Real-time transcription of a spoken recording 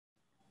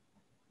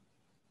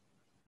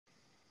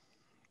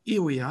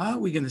here we are.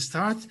 We're going to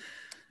start.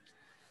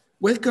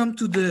 Welcome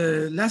to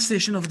the last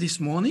session of this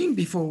morning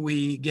before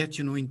we get,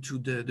 into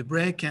the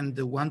break and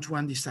the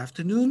one-to-one this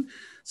afternoon.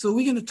 So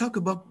we're going to talk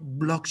about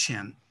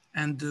blockchain.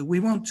 And we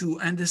want to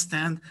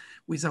understand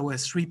with our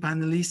three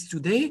panelists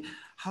today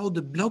how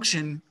the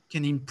blockchain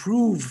can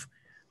improve,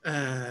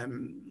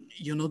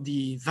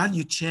 the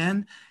value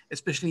chain,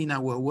 especially in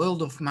our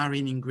world of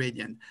marine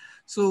ingredient.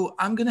 So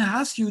I'm going to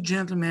ask you,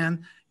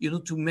 gentlemen,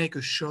 to make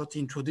a short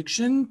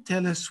introduction.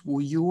 Tell us who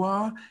you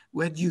are,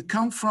 where do you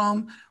come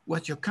from,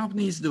 what your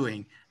company is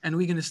doing. And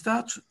we're going to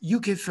start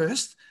UK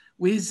first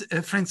with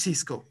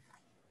Francisco.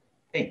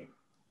 Hey.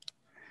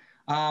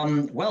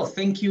 Well,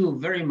 thank you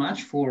very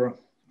much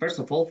first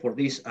of all, for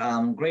this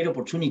great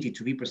opportunity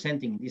to be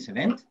presenting in this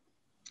event.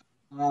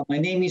 My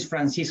name is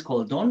Francisco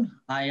Aldon.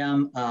 I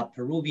am a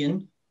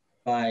Peruvian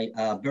by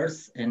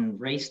birth and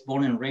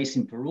born and raised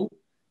in Peru.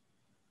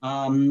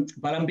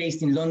 But I'm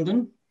based in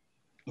London,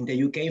 in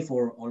the UK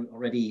for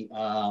already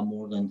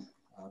more than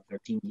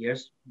 13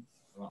 years,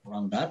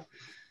 around that.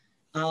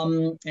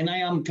 And I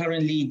am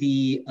currently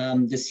the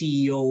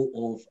CEO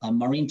of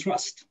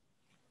Maintrust.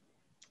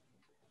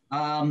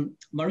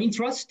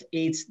 Maintrust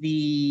is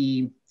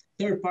the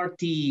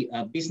third-party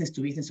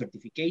business-to-business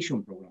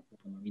certification program for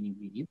the marine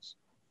ingredients.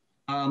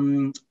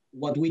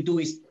 What we do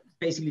is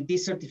basically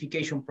this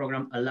certification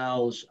program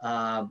allows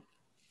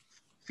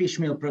fish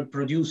meal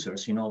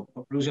producers,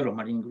 producer of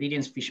marine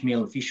ingredients, fish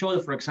meal, fish oil,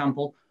 for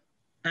example,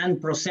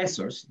 and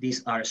processors.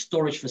 These are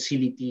storage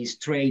facilities,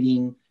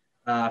 trading,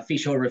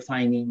 fish oil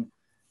refining,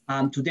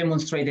 to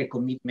demonstrate a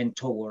commitment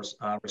towards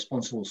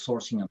responsible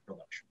sourcing and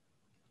production.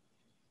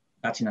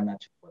 That's in a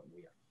nutshell what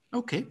we are.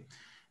 Okay,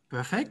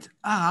 perfect.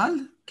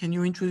 Harald, can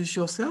you introduce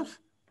yourself?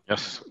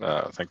 Yes,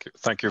 thank you.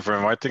 Thank you for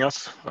inviting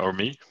us, or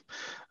me.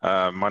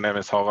 My name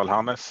is Harald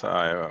Hernæs.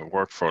 I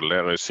work for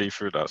Lerøy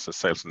Seafood as a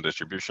sales and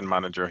distribution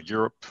manager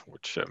Europe,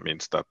 which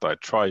means that I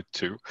try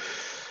to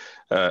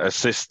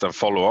assist and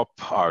follow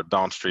up our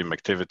downstream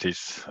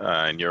activities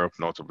in Europe,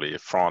 notably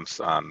France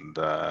and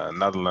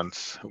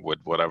Netherlands, with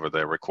whatever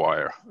they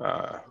require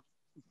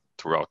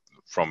throughout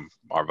from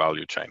our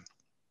value chain.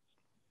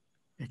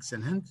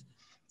 Excellent.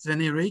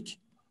 Then Erik.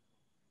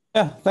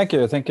 Yeah, thank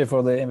you. Thank you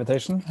for the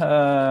invitation.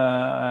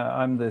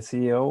 I'm the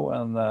CEO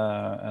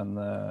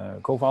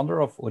and co-founder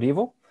of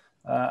ORIVO.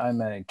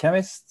 I'm a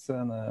chemist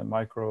and a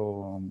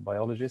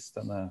microbiologist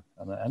and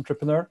an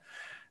entrepreneur.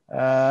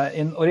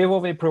 In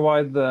ORIVO, we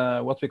provide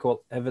what we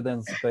call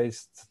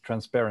evidence-based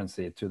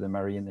transparency to the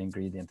marine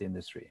ingredient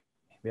industry.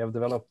 We have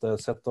developed a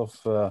set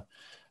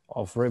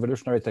of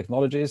revolutionary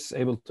technologies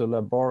able to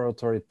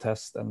laboratory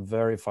test and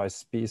verify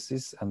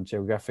species and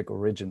geographic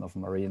origin of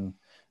marine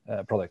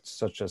products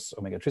such as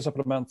omega-3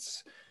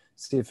 supplements,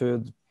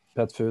 seafood,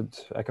 pet food,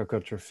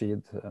 aquaculture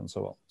feed, and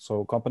so on.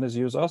 So companies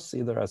use us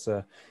either as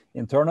an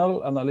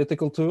internal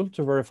analytical tool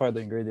to verify the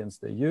ingredients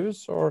they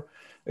use, or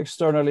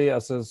externally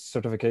as a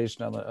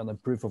certification and a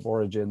proof of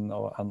origin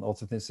and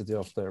authenticity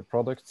of their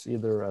products,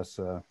 either as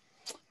a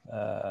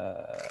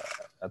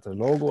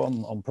logo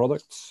on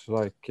products,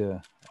 like the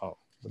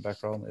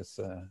background is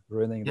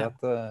ruining that.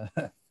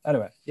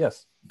 Anyway,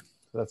 yes,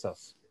 that's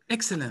us.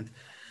 Excellent.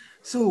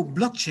 So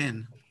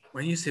blockchain.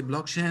 When you say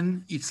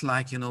blockchain, it's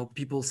like,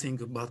 people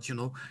think about,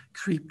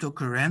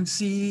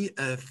 cryptocurrency,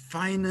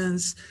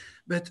 finance.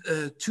 But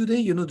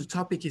today, the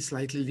topic is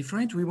slightly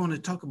different. We want to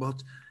talk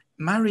about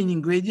marine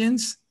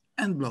ingredients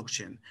and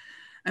blockchain.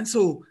 And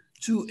so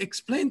to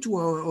explain to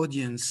our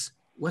audience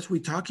what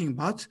we're talking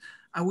about,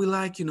 I would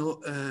like,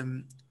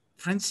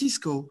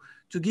 Francisco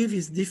to give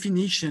his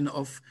definition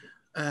of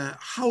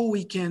how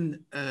we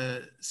can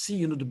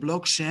see, the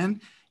blockchain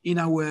in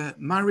our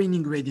marine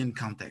ingredient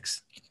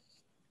context.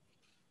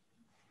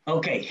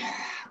 Okay.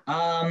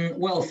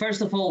 Well,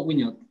 first of all,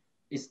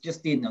 it's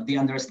just the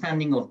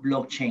understanding of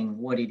blockchain,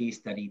 what it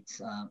is that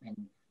it's, and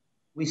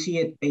we see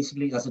it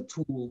basically as a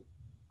tool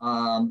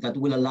that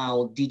will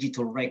allow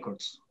digital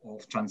records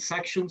of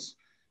transactions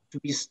to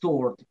be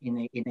stored in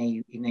a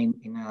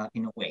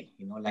way,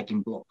 like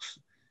in blocks,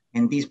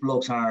 and these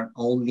blocks are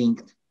all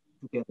linked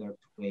together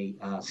to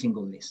a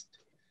single list.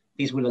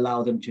 This will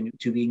allow them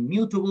to be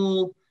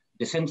immutable,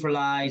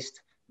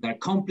 decentralized. They're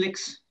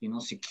complex,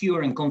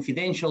 secure and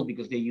confidential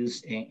because they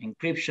use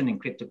encryption and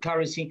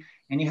cryptocurrency,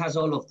 and it has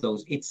all of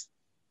those. It's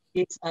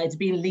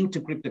being linked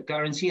to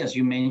cryptocurrency, as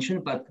you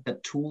mentioned, but the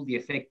tool, the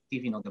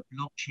effective, the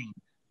blockchain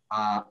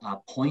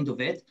point of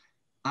it,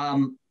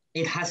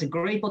 it has a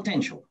great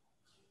potential.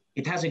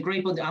 It has a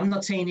great potential. I'm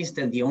not saying it's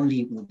the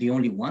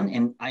only one,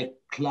 and I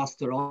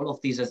cluster all of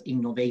this as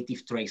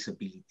innovative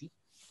traceability.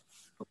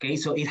 Okay,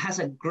 so it has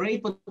a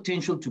great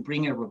potential to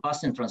bring a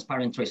robust and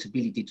transparent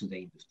traceability to the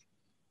industry.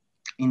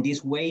 In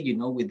this way,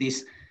 with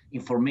this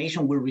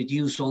information, we'll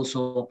reduce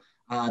also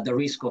the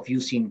risk of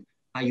using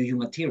IUU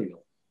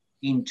material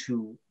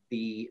into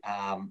the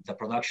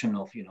production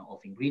of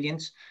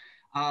ingredients.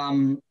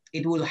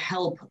 It will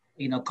help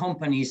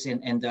companies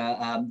and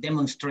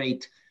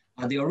demonstrate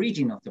the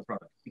origin of the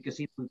product, because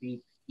it will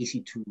be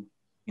easy to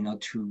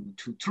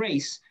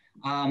trace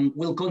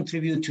will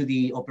contribute to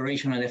the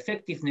operational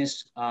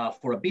effectiveness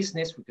for a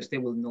business, because they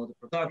will know the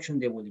production,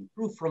 they will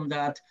improve from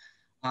that.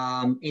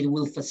 It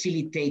will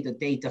facilitate the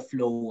data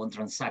flow on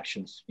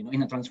transactions,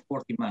 in a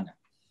transporting manner,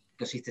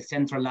 because it's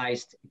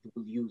decentralized. It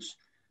will use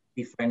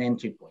different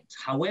entry points.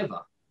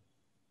 However,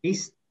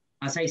 this,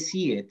 as I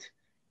see it,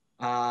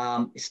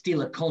 is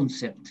still a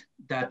concept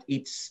that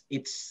it's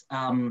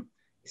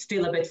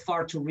still a bit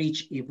far to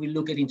reach if we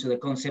look into the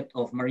concept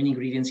of marine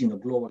ingredients in a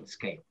global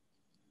scale,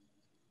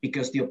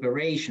 because the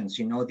operations,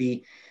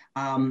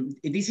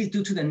 this is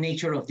due to the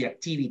nature of the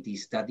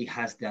activities that it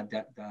has,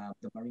 the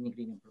marine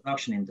ingredient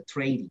production and the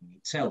trading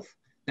itself,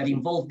 that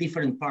involve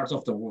different parts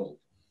of the world.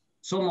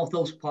 Some of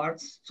those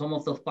parts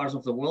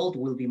of the world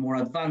will be more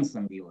advanced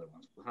than the other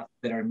ones, will have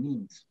better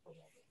means.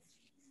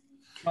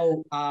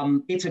 So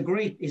it's a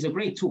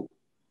great tool.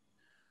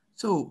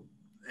 So,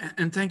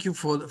 and thank you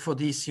for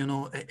this,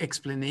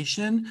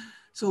 explanation.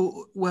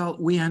 So, well,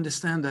 we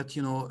understand that,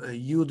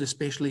 you're the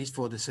specialist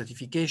for the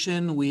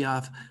certification. We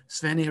have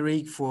Svein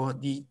Erik for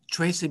the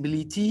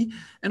traceability,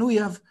 and we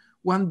have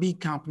one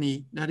big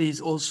company that is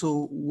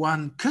also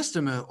one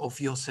customer of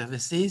your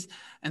services,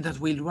 and that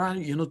will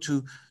run,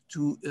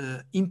 to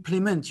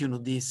implement,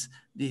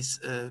 this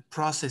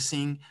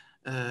processing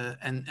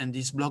and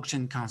this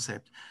blockchain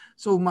concept.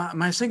 So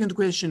my second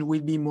question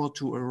will be more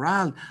to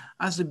Harald.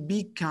 As a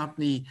big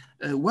company,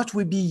 what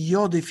would be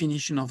your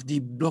definition of the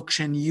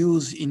blockchain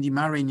use in the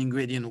marine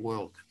ingredient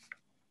world?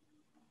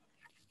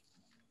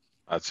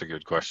 That's a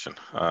good question.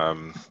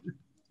 I'm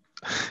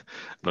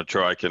not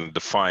sure I can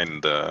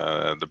define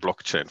the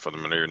blockchain for the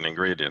marine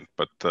ingredient,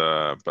 but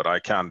I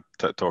can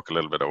talk a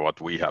little bit about what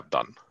we have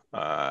done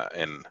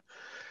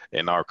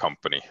in our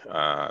company,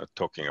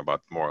 talking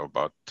more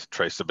about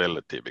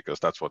traceability, because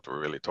that's what we're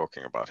really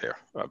talking about here.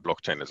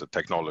 Blockchain is a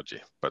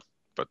technology, but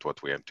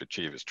what we aim to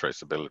achieve is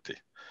traceability.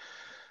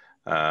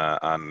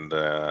 And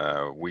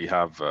we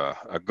have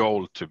a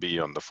goal to be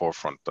on the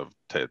forefront of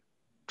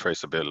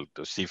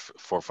traceability,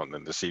 forefront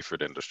in the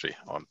seafood industry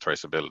on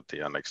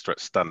traceability and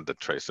extended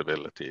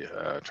traceability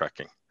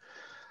tracking.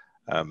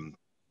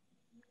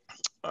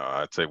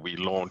 I'd say we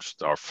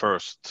launched our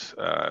first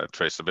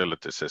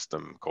traceability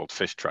system called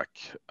FishTrack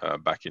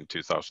back in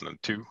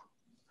 2002,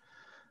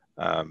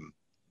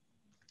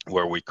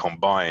 where we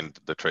combined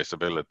the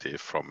traceability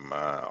from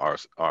our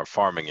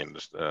farming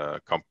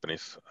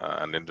companies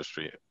and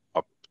industry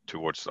up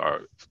towards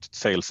our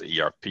sales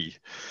ERP,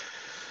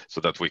 so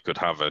that we could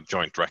have a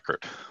joint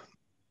record.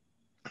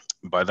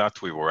 By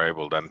that, we were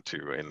able then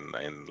to,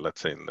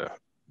 let's say,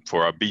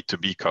 for our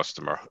BtoB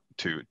customer,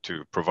 to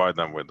provide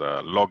them with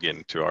a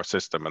login to our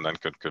system, and then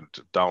could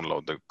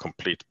download the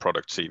complete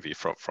product CV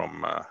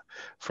from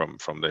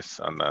this,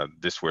 and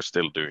this we're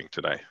still doing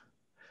today.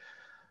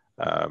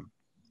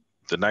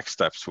 The next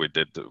steps we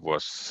did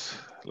was,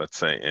 let's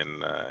say,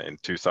 in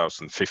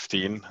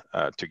 2015,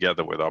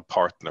 together with our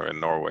partner in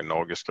Norway,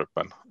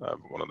 Norgesgruppen,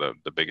 one of the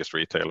biggest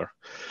retailer,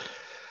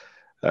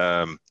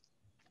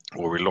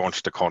 where we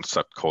launched a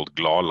concept called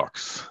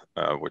Gladlaks,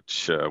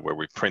 where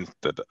we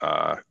printed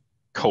a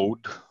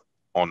code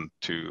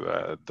onto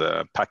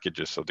the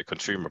packages of the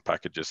consumer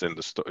packages in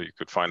the store you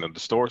could find in the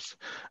stores,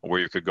 where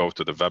you could go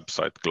to the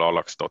website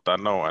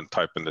gladlaks.no and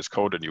type in this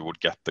code, and you would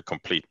get the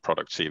complete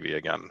product CV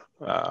again.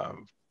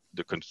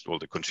 All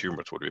the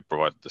consumers would be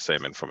provided the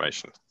same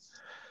information.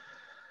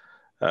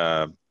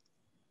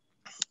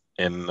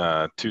 In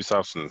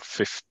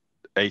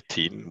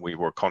 2018, we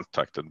were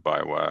contacted by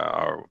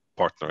our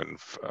partner,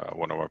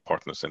 one of our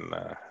partners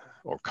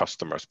or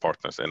customers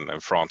partners in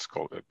France,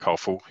 called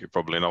Carrefour. You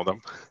probably know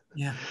them.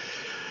 Yeah.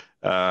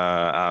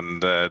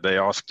 And they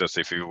asked us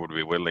if we would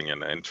be willing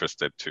and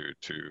interested to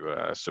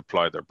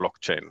supply their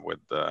blockchain with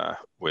the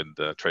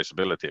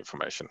traceability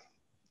information.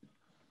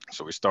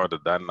 So we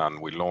started then,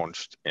 and we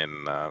launched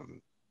in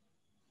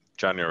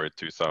January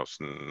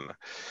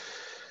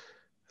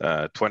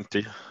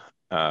 2020,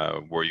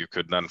 where you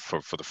could then,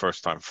 for the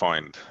first time,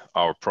 find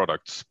our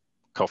products,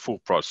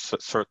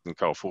 certain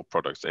Carrefour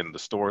products in the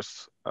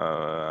stores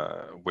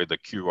with a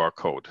QR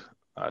code,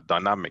 a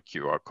dynamic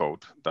QR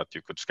code that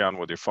you could scan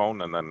with your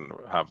phone, and then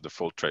have the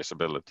full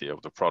traceability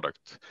of the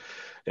product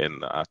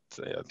at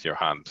your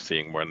hand,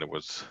 seeing where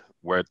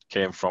it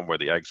came from, where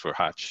the eggs were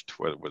hatched,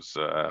 where it was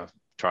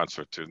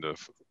transferred to the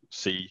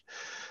sea,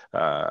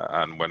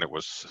 and when it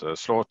was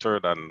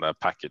slaughtered and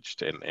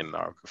packaged in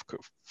our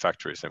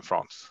factories in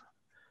France.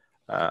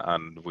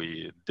 And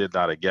we did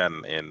that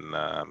again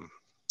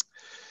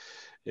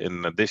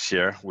in this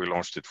year. We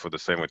launched it for the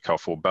same with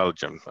Carrefour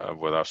Belgium,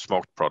 with our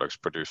smoked products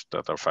produced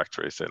at our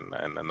factories in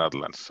the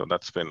Netherlands. So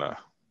that's been a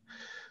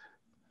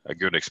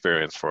good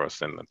experience for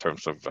us in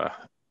terms of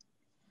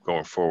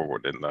going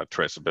forward in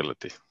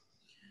traceability.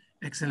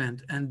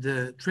 Excellent. And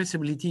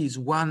traceability is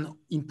one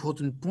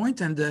important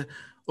point, and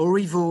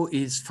ORIVO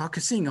is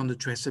focusing on the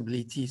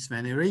traceability,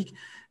 Svein Erik.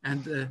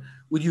 And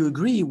would you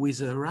agree with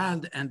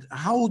Harald? And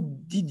how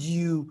did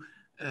you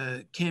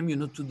came,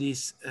 to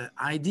this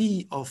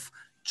idea of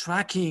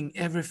tracking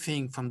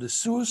everything from the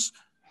source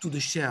to the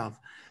shelf,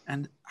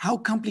 and how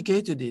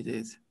complicated it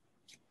is?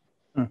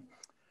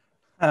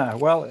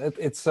 Well, I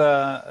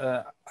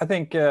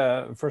think,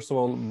 first of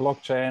all,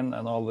 blockchain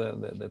and all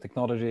the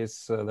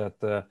technologies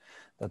that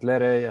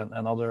Lerøy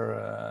and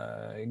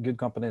other good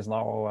companies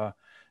now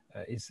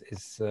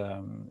is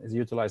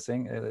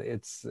utilizing.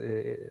 It's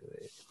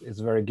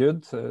very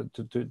good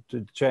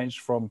to change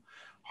from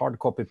hard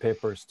copy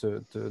papers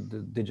to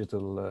the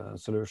digital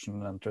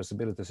solution and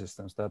traceability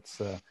systems.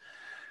 That's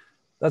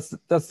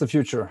the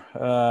future.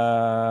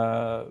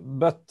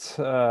 But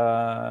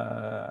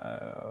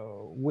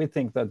we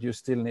think that you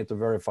still need to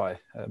verify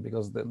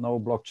because no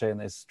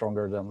blockchain is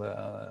stronger than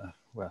the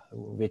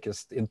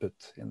weakest input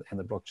in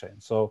the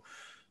blockchain. So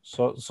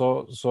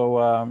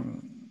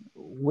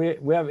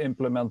we have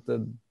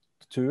implemented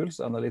tools,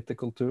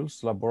 analytical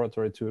tools,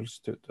 laboratory tools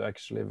to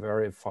actually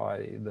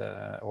verify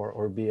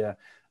or be an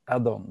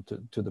add-on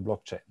to the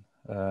blockchain.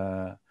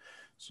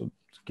 So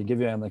to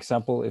give you an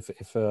example, if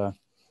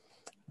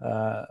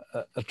a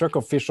truck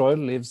of fish oil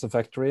leaves the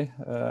factory,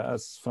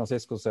 as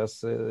Francisco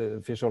says,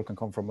 fish oil can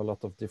come from a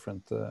lot of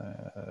different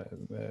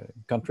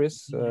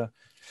countries.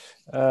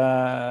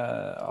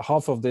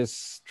 Half of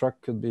this truck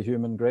could be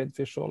human grade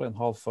fish oil and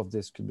half of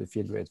this could be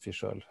feed grade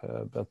fish oil.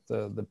 But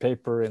the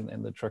paper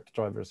in the truck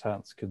driver's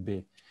hands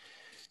could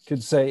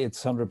say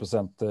it's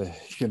 100%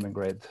 human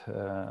grade.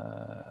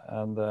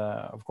 And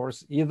of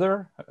course,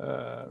 either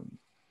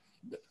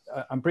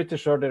I'm pretty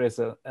sure there is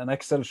an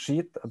Excel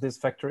sheet at this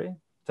factory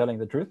telling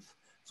the truth.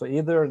 So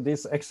either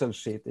this Excel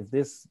sheet, if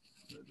this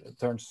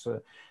turns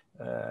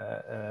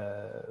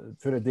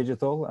fully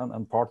digital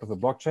and part of a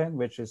blockchain,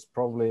 which is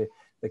probably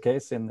the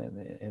case in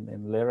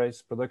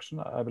Lerøy's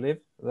production, I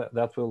believe,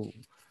 that will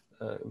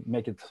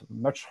make it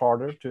much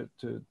harder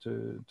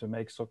to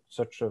make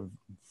such a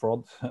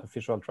fraud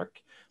fish oil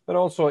truck. But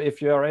also,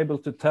 if you are able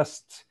to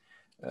test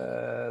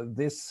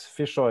this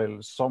fish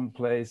oil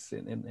someplace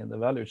in the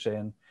value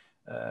chain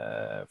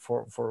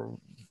for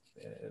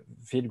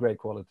feed grade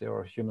quality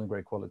or human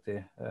grade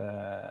quality,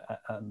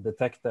 and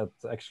detect that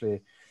actually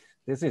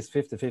this is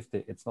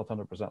 50-50, it's not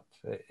 100%.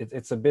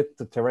 It's a bit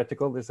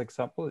theoretical, this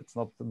example. It's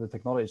not, the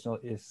technology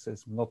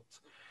is not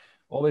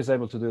always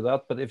able to do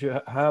that, but if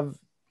you have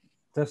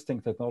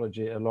testing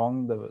technology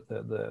along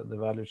the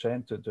value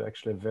chain to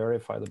actually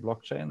verify the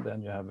blockchain,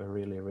 then you have a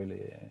really,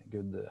 really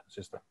good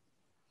system.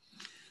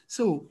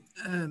 So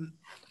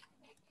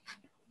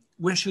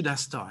where should I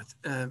start?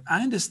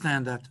 I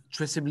understand that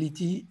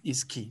traceability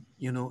is key,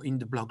 in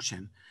the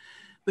blockchain.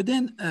 But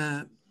then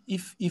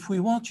if we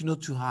want,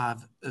 to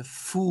have a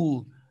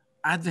full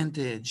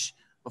advantage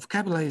of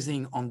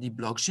capitalizing on the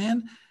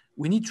blockchain,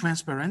 we need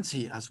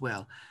transparency as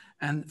well.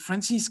 And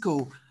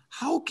Francisco,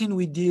 how can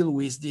we deal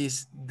with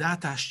this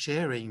data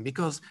sharing?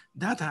 Because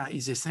data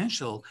is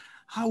essential.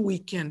 How we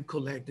can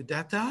collect the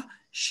data,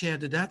 share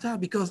the data,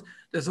 because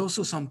there's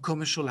also some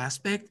commercial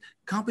aspect,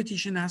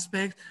 competition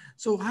aspect.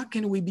 So how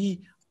can we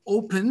be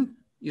open,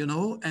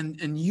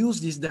 and use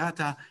this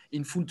data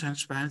in full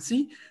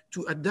transparency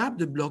to adapt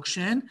the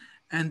blockchain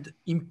and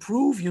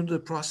improve, the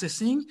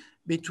processing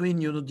between,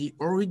 the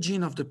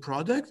origin of the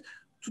product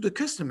to the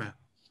customer?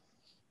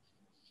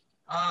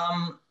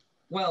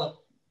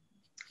 Well,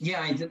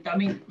 yeah, I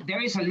mean,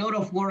 there is a lot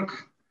of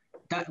work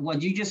that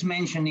what you just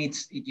mentioned,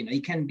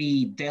 it can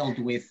be dealt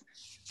with,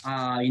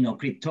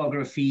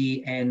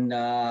 cryptography and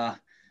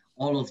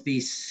all of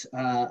these,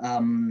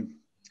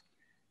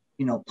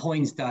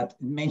 points that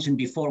mentioned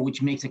before,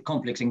 which makes a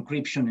complex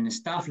encryption and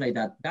stuff like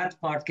that. That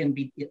part can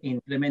be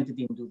implemented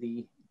into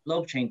the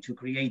blockchain to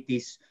create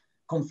this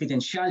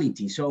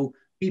confidentiality. So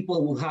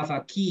people will have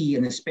a key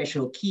and a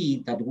special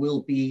key that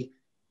will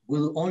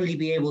only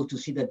be able to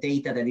see the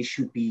data that it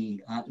should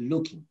be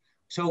looking.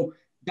 So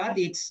that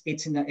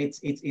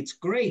it's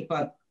great,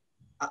 but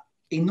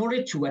in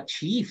order to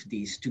achieve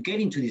this, to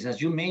get into this,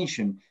 as you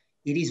mentioned,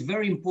 it is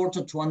very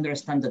important to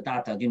understand the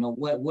data.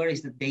 Where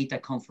is the data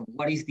come from?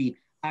 What is the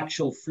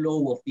actual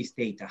flow of this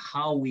data?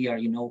 How we are,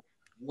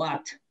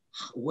 what,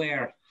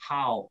 where,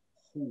 how,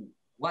 who,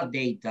 what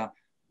data,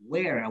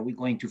 where are we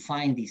going to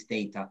find this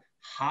data?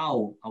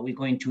 How are we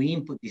going to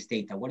input this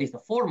data? What is the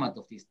format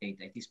of this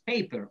data? It is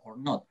paper or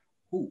not?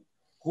 Who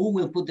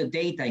will put the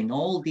data in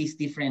all these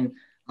different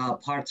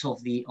parts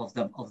of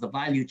the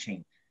value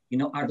chain?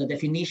 Are the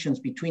definitions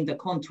between the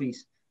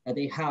countries that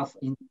they have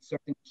in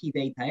certain key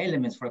data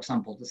elements, for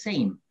example, the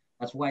same?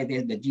 That's why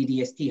the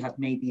GDST has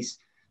made this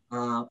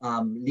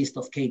list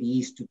of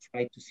KDEs to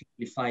try to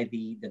simplify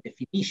the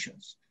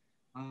definitions.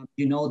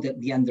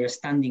 The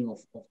understanding of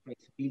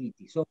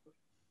traceability. So,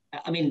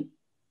 I mean,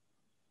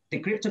 the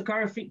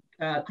cryptography,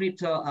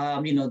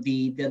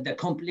 the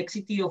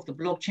complexity of the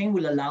blockchain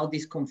will allow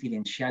this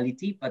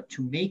confidentiality, but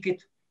to make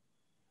it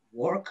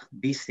work,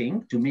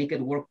 to make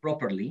it work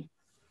properly,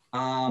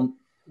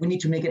 we need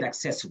to make it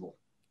accessible,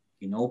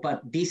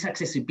 but this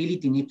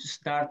accessibility needs to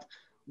start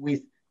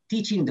with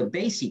teaching the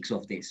basics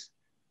of this,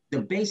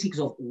 the basics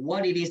of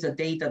what it is, the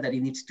data that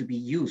it needs to be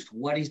used,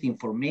 what is the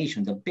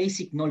information, the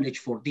basic knowledge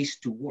for this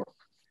to work.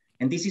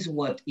 And this is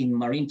what in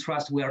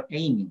Maintrust we are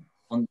aiming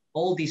on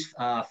all these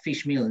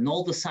fish meal and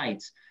all the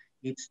sites.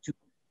 It's to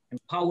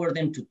empower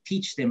them, to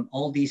teach them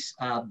all these,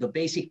 the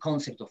basic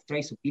concept of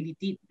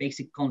traceability,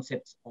 basic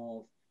concepts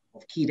of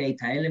key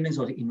data elements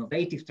or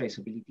innovative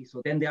traceability.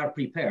 So then they are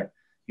prepared.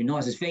 You know,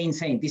 as Svein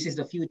saying, this is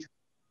the future.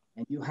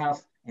 And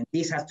and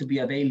this has to be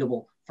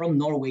available from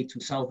Norway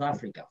to South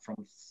Africa,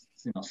 from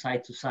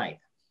side to side.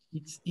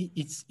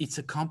 It's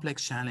a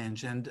complex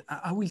challenge, and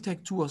I will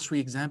take 2 or 3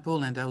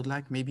 examples, and I would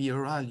like maybe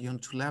Harald,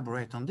 to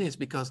elaborate on this,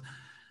 because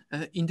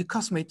in the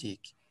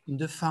cosmetic, in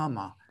the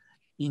pharma,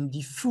 in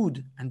the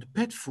food and the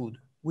pet food,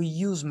 we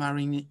use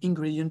marine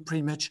ingredient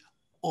pretty much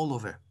all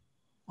over.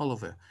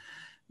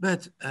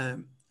 But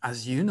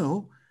as you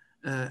know,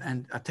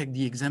 and I take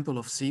the example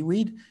of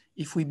seaweed,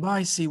 if we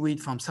buy seaweed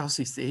from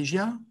Southeast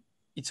Asia,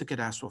 it's a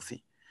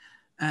catastrophe.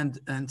 And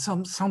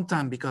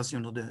sometimes because,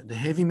 the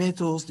heavy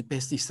metals, the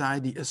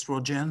pesticide, the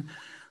estrogen,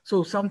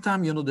 so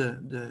sometimes,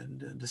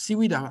 the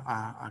seaweed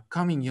are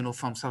coming,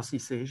 from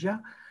Southeast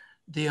Asia,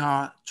 they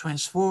are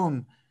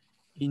transformed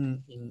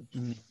in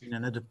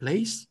another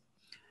place,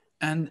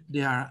 and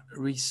they are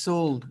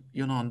resold,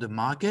 on the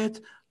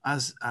market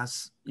as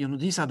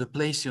these are the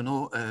place,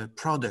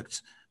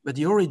 products, but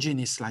the origin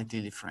is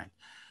slightly different.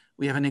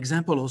 We have an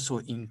example also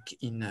in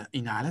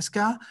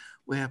Alaska,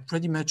 where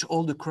pretty much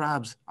all the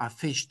crabs are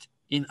fished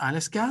in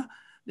Alaska.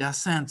 They are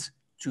sent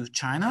to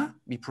China,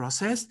 be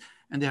processed,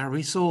 and they are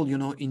resold,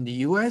 in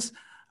the US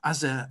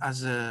as a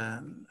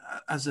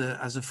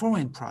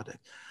foreign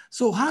product.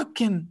 So how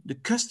can the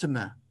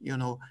customer,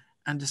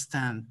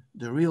 understand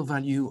the real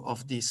value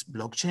of this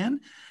blockchain,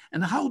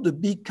 and how the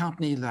big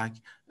company like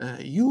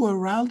you,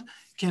 Harald,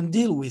 can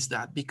deal with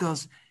that?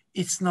 Because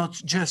it's not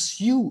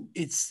just you,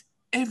 it's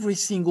every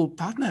single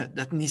partner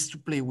that needs to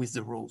play with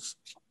the rules.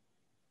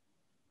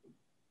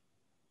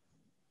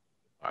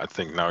 I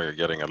think now you're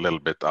getting a little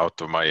bit out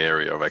of my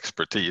area of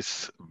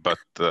expertise, but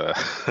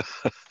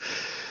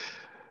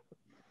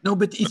no,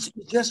 but it's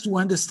just to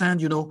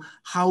understand,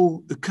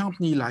 how a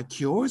company like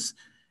yours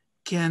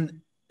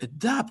can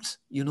adapt,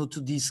 to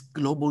this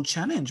global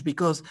challenge,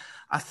 because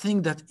I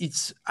think that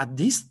it's at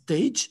this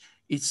stage,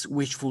 it's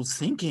wishful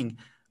thinking.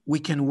 We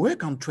can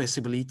work on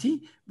traceability,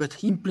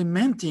 but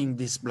implementing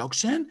this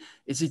blockchain,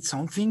 is it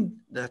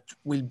something that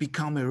will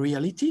become a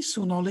reality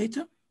sooner or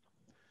later?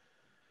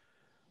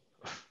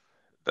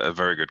 A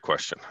very good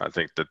question. I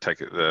think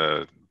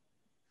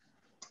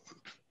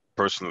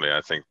personally,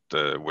 I think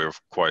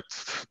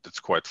it's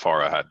quite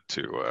far ahead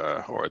to,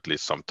 or at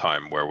least some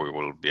time where we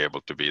will be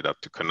able to be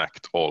that, to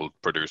connect all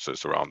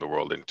producers around the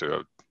world into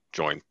a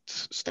joint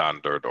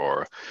standard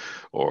or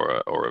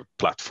a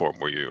platform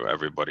where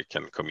everybody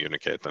can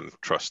communicate and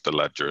trust the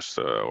ledgers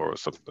or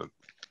something.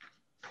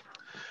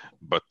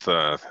 But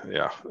I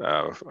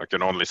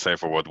can only say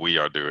for what we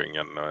are doing,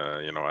 and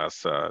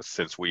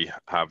since we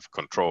have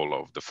control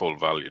of the full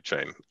value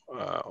chain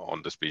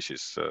on the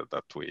species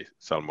that we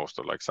sell most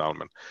of, like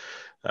salmon,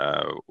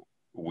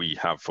 we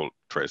have full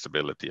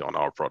traceability on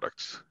our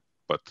products.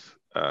 But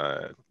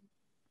I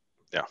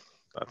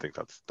think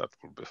that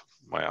will be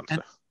my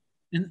answer.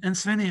 And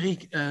Svein,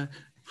 Erik,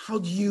 how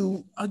do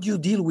you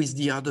deal with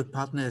the other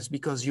partners,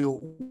 because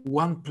you're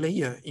one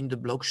player in the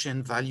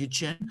blockchain value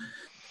chain?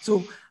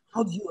 So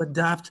how do you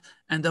adapt,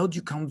 and how do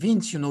you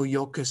convince,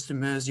 your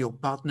customers, your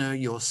partner,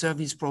 your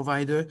service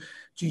provider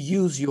to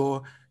use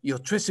your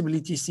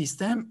traceability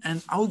system,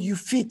 and how do you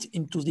fit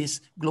into this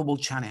global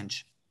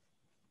challenge?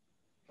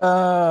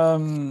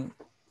 I'll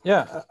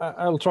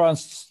try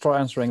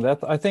answering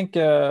that. I think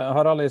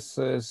Harald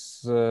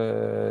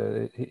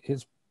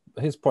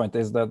his point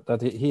is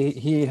that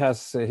he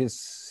has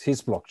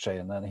his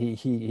blockchain, and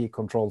he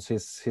controls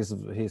his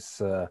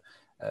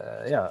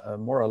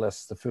more or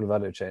less the full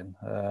value chain.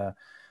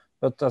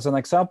 But as an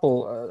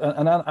example,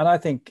 and I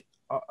think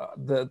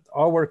that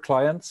our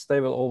clients, they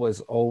will always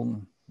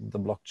own the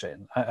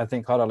blockchain. I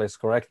think Harald is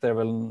correct. There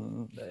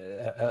will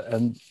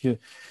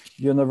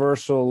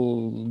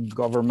universal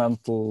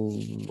governmental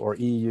or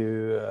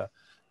EU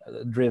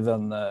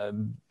driven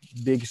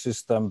big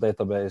system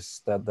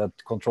database that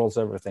controls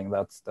everything.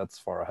 That's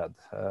far ahead.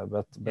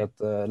 But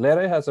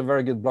Lerøy has a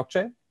very good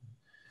blockchain.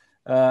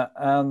 They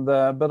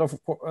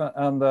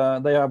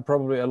have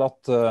probably a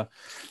lot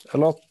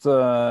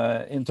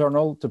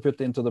internal to put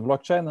into the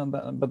blockchain,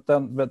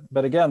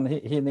 but again,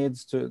 he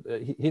needs to,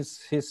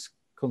 his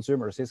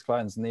consumers, his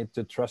clients need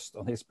to trust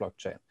on his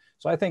blockchain.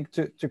 So I think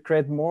to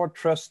create more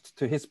trust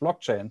to his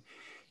blockchain,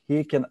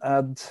 he can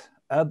add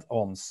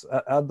on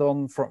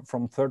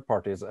from third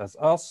parties as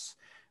us,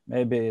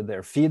 maybe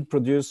their feed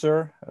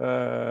producer.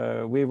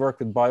 We work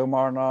with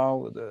BioMarine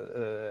now,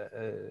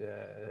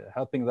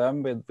 helping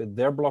them with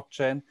their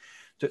blockchain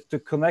to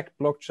connect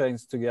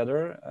blockchains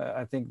together.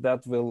 I think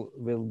that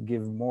will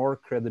give more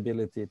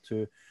credibility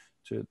to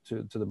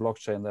the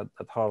blockchain that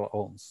Harald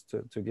owns,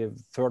 to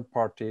give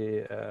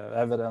third-party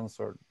evidence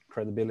or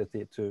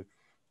credibility to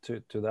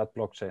that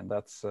blockchain.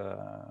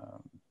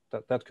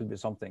 That could be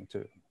something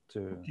to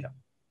okay.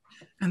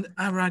 And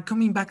Harald,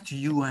 coming back to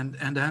you, and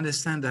I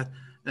understand that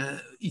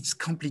it's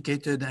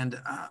complicated, and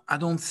I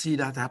don't see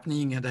that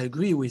happening, and I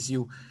agree with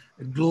you.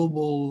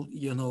 global,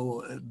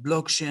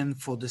 blockchain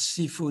for the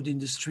seafood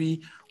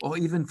industry or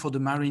even for the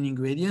marine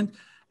ingredient.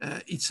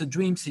 It's a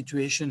dream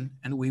situation,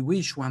 and we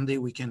wish one day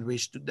we can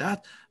reach to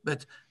that.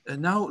 But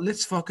now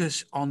let's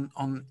focus on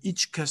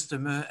each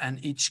customer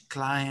and each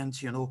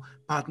client,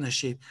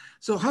 partnership.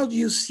 So how do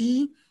you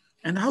see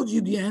and how do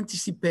you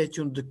anticipate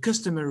the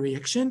customer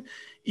reaction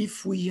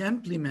if we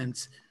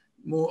implement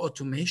more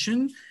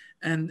automation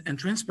and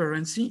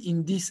transparency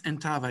in this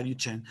entire value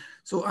chain?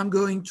 So I'm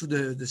going to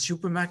the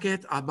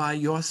supermarket, I buy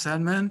your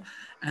salmon,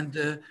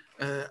 and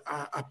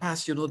I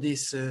pass,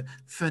 these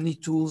funny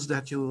tools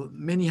that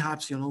many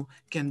apps,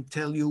 can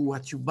tell you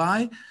what you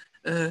buy.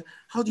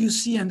 How do you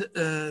see and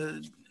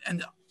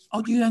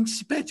how do you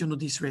anticipate,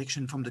 this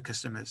reaction from the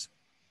customers?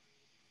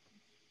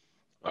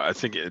 I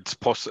think it's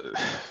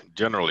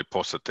generally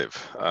positive,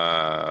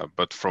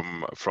 but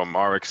from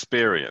our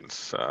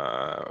experience,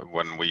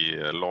 when we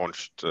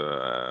launched,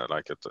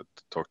 like I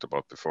talked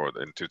about before,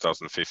 in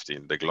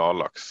 2015, the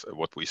Gladlaks,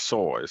 what we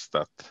saw is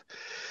that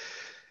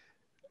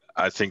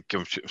I think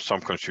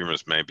some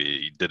consumers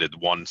maybe did it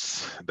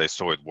once, they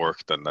saw it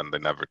worked, and then they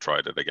never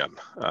tried it again.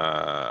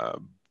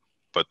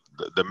 But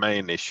the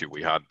main issue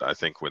we had, I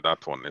think, with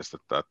that one is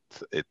that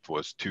it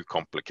was too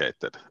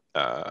complicated.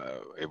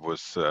 It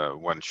was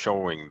when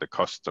showing the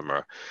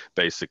customer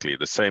basically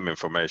the same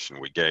information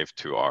we gave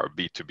to our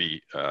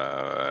BtoB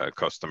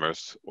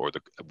customers,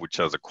 which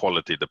has a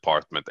quality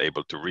department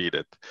able to read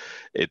it.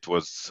 It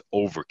was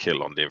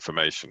overkill on the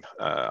information.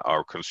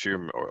 Our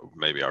consumer, or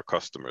maybe our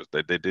customers,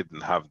 they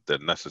didn't have the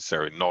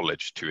necessary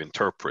knowledge to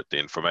interpret the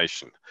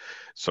information.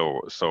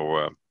 So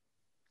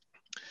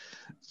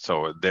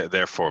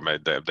therefore,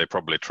 they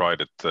probably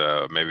tried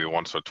it maybe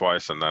once or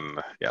twice, and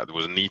then it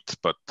was neat,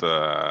 but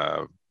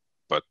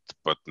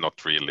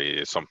not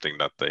really something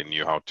that they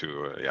knew how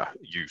to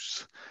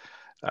use.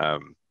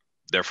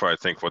 Therefore, I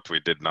think what we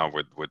did now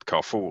with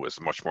Carrefour is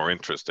much more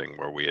interesting,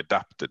 where we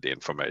adapted the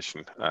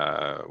information.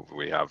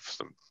 We have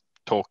some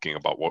talking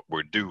about what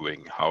we're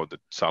doing, how the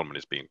salmon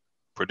is being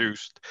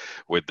produced,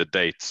 with the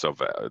dates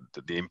of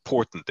the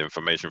important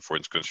information for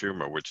its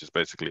consumer, which is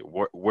basically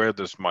where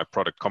does my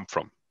product come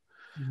from.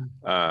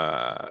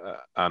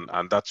 Mm-hmm.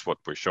 And that's what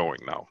we're showing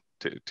now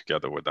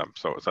together with them.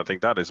 So I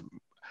think that is,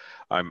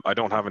 I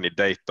don't have any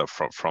data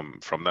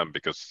from them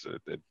because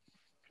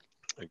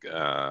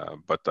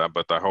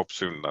but I hope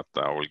soon that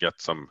I will get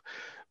some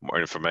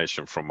more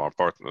information from our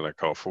partner like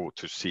Carrefour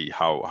to see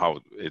how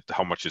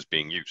much is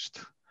being used.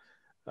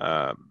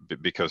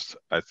 Because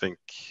I think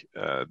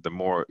the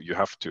more you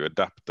have to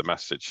adapt the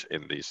message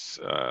in these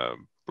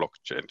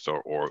blockchains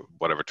or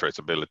whatever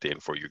traceability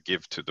info you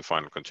give to the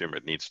final consumer,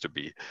 it needs to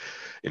be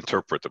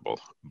interpretable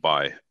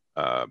by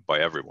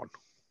everyone.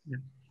 Yeah.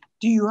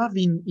 Do you have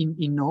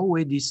in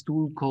Norway this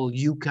tool called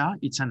Yuka?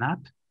 It's an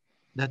app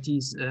that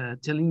is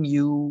telling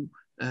you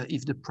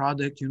if the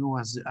product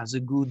has a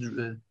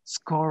good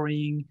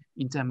scoring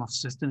in terms of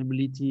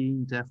sustainability,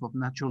 in terms of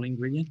natural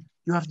ingredient.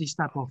 You have this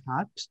type of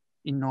apps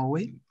in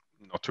Norway?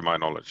 Not to my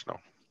knowledge, no.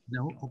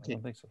 No? Okay. I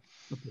don't think so.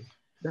 Okay.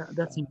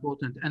 That's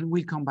important. And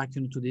we'll come back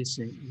to this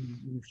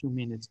in a few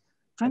minutes.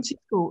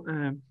 Francisco,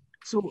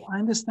 so I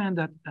understand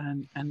that,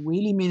 and we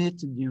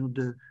eliminated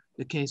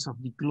the case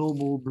of the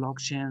global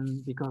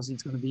blockchain because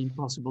it's going to be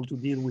impossible to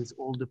deal with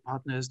all the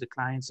partners, the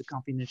clients, the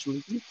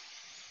confidentiality.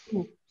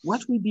 So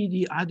what will be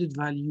the added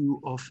value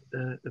of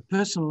a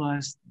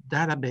personalized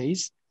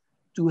database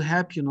to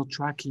help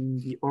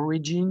tracking the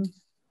origin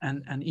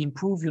and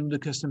improve the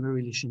customer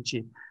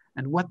relationship?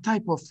 And what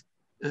type of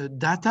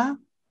data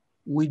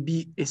will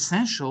be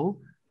essential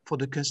for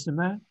the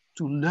customer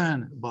to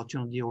learn about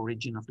the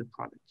origin of the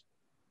product?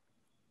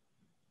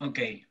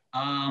 Okay.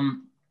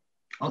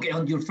 Okay.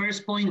 On your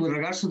first point with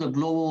regards to the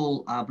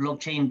global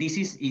blockchain, this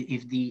is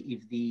if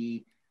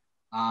the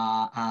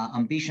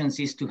ambitions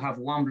is to have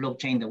one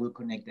blockchain that will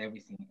connect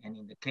everything. And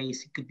in the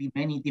case, it could be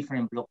many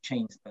different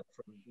blockchains that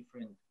from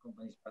different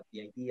companies, but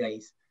the idea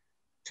is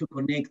to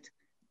connect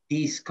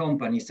these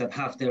companies that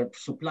have their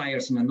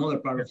suppliers in another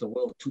part of the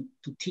world to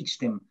teach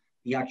them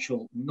the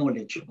actual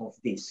knowledge of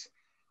this.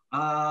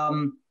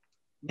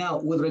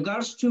 Now, with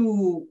regards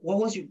to what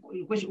was your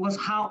question was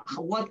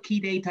what key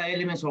data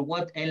elements or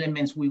what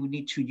elements we would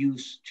need to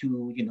use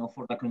to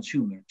for the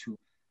consumer to.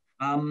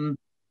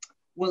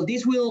 Well,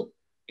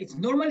 it's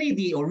normally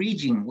the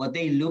origin what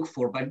they look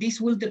for, but this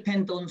will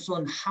depend also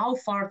on how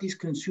far this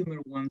consumer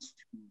wants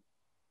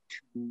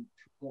to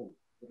go.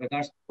 With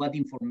regards to what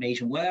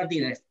information, what are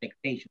their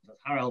expectations? As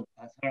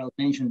Harald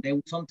mentioned, there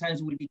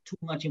sometimes will be too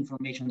much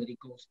information that it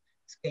goes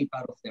escape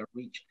out of their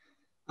reach.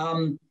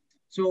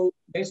 So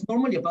there's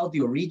normally about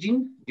the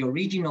origin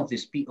of the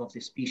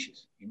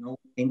species.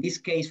 In this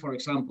case, for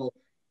example,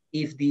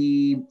 if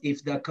the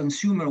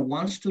consumer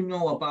wants to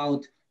know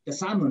about the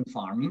salmon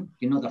farming,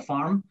 the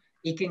farm,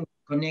 it can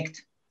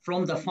connect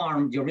from the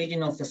farm the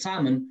origin of the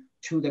salmon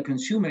to the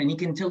consumer, and he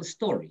can tell a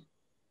story.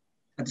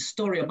 The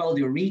story about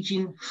the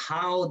origin,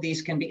 how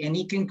this can be, and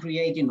it can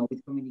create,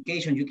 with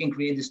communication, you can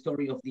create the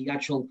story of the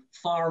actual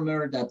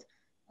farmer that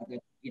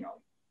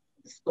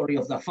story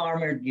of the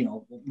farmer,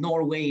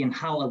 Norway, and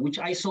how, which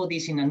I saw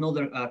this in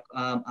another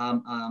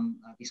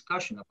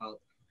discussion about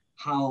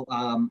how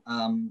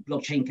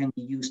blockchain can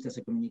be used as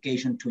a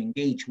communication to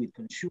engage with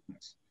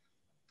consumers.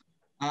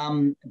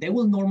 They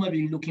will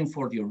normally be looking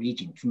for the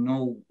origin to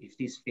know if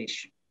this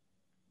fish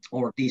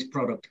or this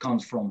product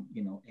comes from,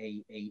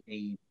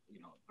 a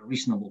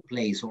reasonable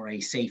place or a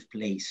safe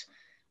place.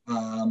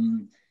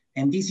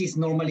 And this is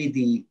normally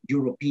the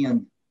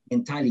European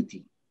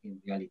mentality in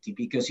reality,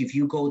 because if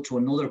you go to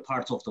another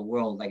parts of the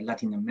world, like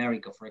Latin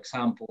America, for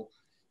example,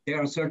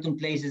 there are certain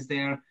places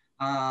there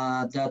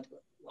that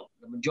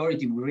the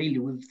majority really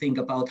will think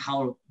about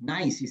how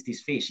nice is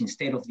this fish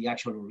instead of the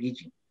actual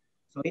origin.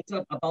 So it's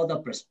about the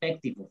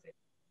perspective of it.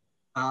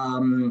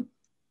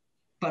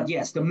 But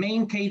yes, the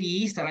main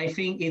KDEs that I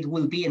think it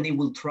will be, and they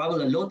will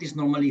travel a lot, is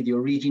normally the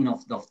origin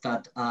of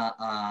that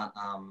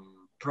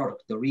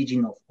product, the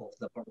origin of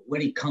the product,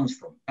 where it comes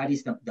from. That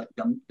is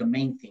the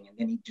main thing. And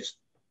then it just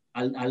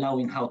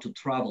allowing how to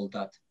travel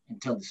that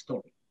and tell the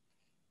story.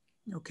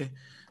 Okay,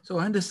 so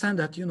I understand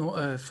that,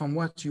 from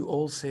what you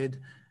all said,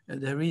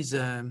 there is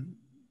a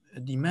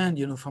demand,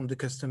 from the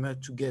customer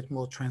to get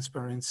more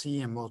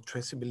transparency and more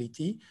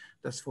traceability,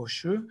 that's for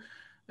sure.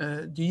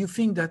 Do you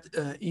think that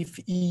if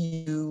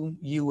EU,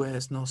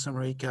 US, North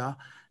America,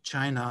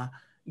 China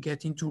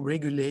get into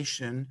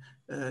regulation,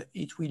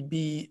 it will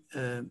be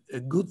a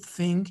good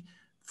thing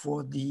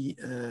for the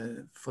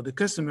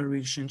customer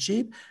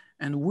relationship?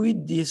 And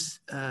with this,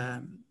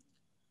 I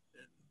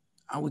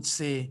would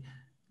say,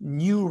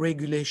 new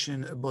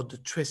regulation about the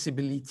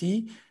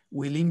traceability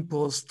will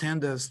impose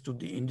standards to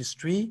the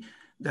industry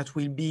that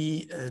will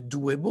be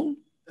doable.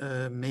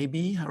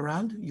 Maybe,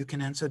 Harald, you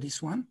can answer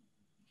this one.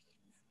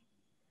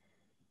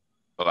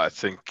 Well, I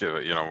think,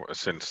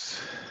 since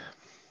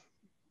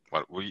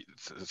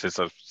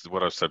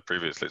what I've said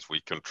previously is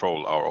we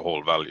control our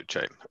whole value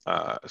chain.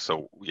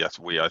 So yes,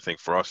 I think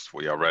for us,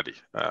 we are ready.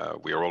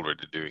 We are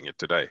already doing it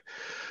today.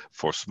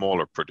 For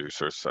smaller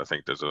producers, I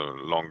think there's a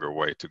longer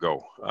way to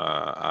go.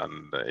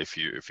 And if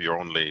you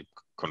only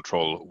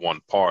control one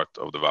part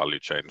of the value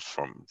chain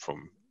from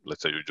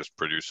let's say you're just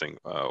producing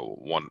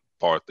one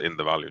part in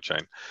the value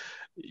chain,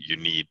 you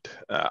need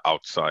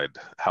outside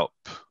help.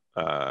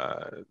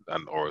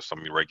 Or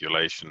some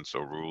regulations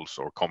or rules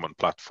or common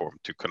platform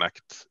to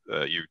connect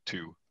you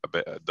to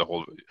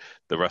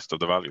the rest of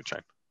the value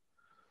chain.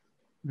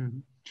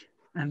 Mm-hmm.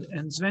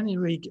 And Svein,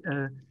 Erik,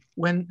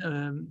 when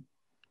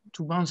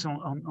to bounce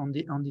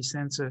on this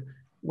answer,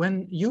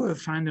 when you're a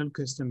final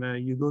customer,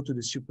 you go to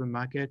the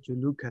supermarket, you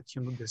look at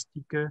the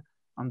sticker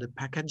on the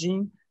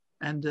packaging,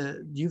 and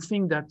do you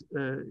think that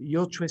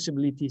your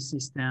traceability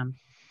system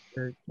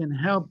can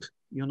help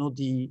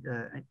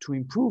to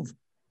improve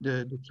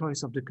the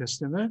choice of the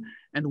customer,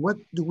 and what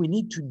do we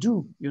need to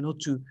do,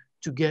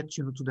 to get,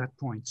 to that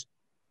point?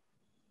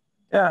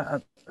 Yeah,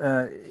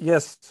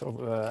 yes,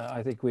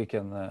 I think we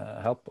can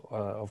help.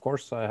 Of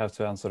course, I have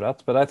to answer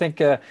that. But I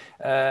think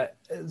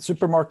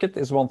supermarket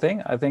is one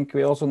thing. I think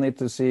we also need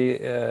to see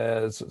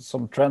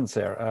some trends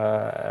here.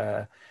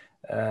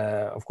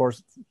 Of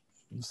course,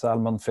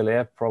 salmon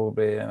fillet,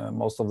 probably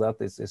most of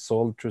that is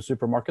sold through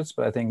supermarkets,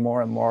 but I think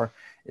more and more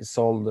is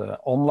sold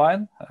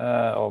online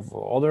of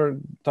other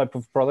type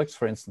of products,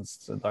 for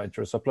instance,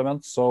 dietary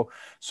supplements. So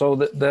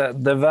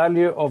the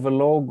value of a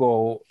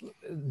logo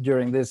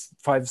during this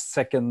 5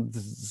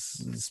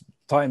 seconds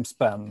time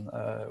span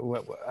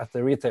at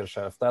the retail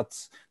shelf,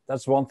 that's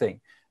one thing.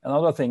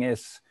 Another thing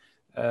is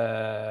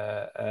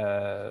earlier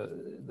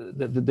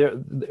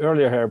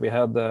here we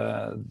had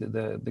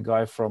the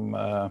guy from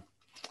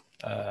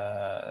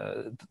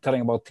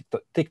telling about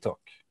TikTok.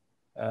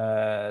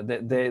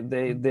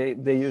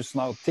 They use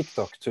now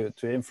TikTok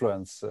to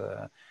influence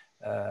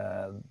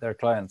their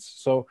clients.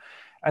 So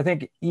I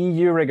think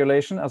EU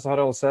regulation, as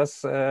Harald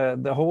says,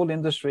 the whole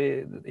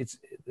industry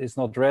it's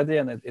not ready,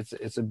 and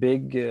it's a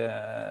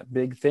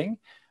big thing.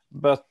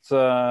 But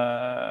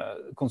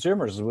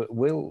consumers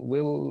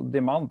will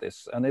demand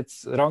this, and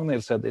it's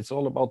Ragnhild said it's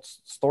all about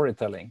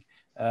storytelling.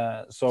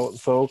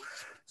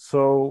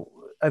 So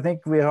I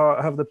think we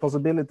have the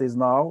possibilities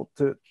now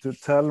to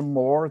tell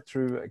more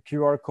through a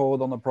QR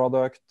code on a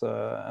product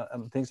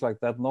and things like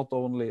that, not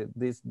only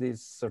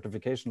these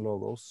certification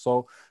logos.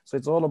 So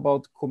it's all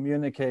about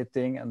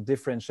communicating and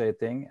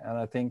differentiating. And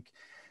I think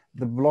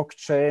the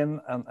blockchain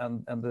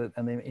and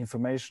the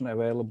information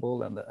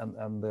available and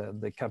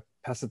the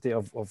capacity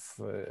of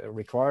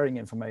requiring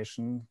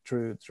information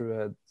through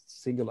a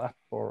single app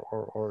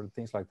or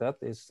things like that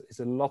is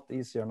a lot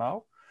easier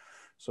now.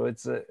 So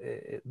it's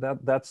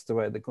that's the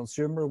way the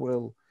consumer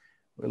will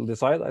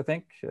decide, I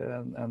think,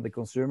 and the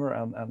consumer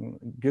and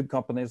good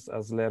companies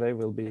as Lerøy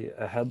will be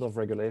ahead of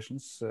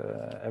regulations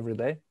every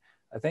day,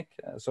 I think.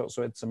 So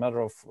it's a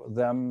matter of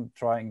them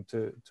trying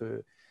to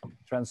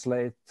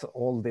translate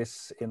all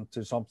this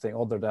into something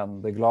other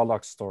than the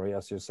Glalax story,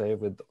 as you say,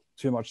 with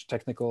too much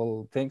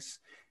technical things.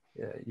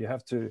 You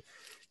have to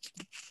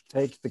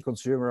take the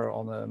consumer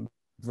on a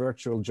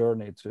virtual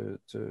journey to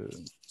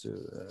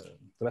the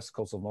west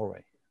coast of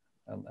Norway.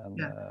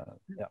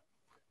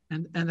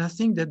 And I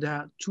think that there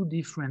are two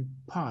different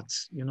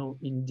parts,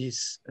 in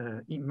this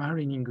in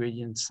marine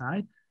ingredient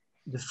side,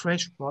 the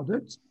fresh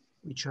products,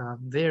 which are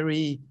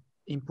very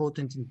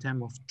important in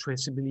terms of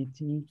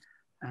traceability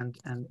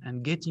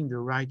and getting the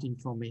right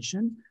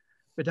information.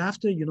 But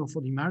after,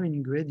 for the marine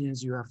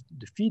ingredients, you have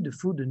the feed, the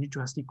food, the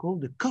nutraceutical,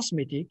 the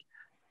cosmetic,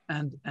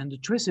 and the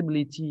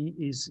traceability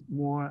is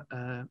more,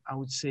 I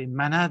would say,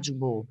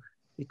 manageable,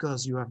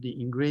 because you have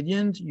the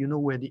ingredient,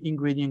 where the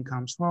ingredient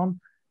comes from,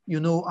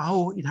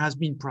 how it has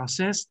been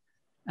processed.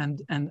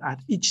 And at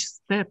each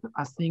step,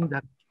 I think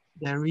that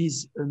there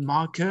is a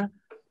marker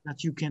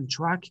that you can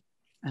track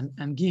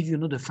and give,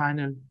 the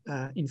final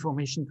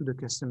information to the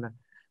customer.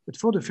 But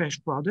for the fresh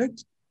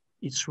product,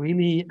 it's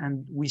really,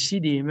 and we see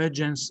the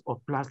emergence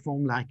of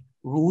platform like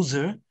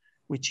Roser,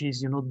 which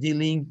is,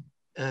 dealing,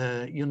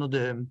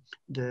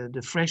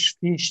 the fresh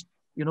fish,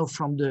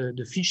 from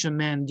the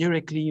fisherman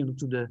directly,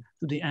 to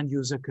the end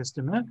user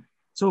customer.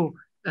 So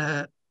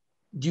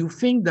do you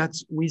think that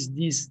with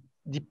this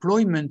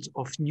deployment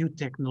of new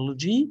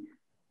technology,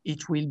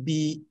 it will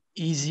be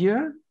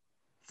easier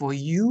for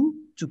you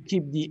to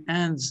keep the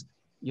ends,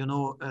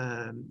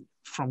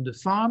 from the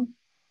farm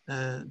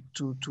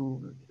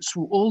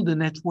through all the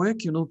network,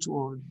 towards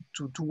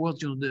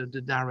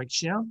the direct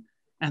shell?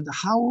 And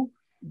how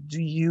do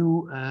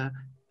you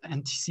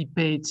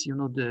anticipate,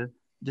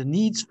 the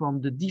needs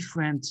from the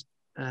different,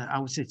 I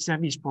would say,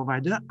 service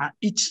provider at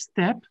each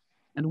step,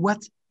 and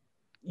what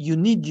you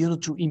need,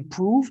 to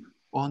improve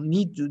or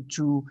need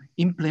to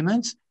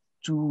implement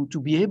to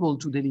be able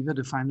to deliver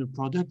the final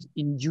product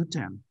in due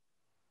time?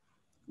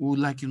 Who would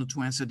like,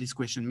 to answer this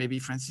question? Maybe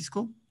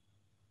Francisco?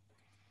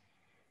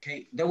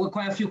 Okay, there were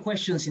quite a few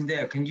questions in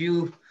there. Can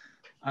you?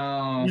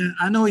 Yeah,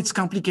 I know it's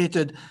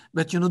complicated,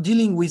 but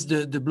dealing with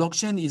the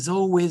blockchain is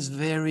always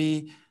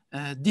very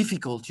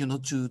difficult,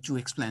 to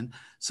explain.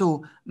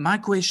 So my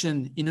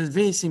question, in a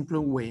very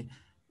simple way,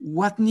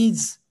 what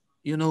needs,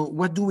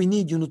 what do we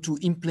need, to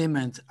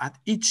implement at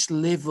each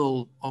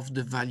level of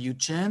the value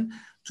chain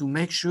to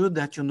make sure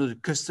that, the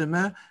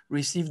customer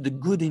receives the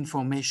good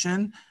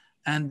information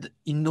and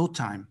in no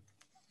time?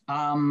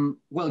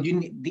 Well, you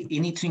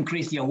need to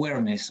increase the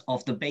awareness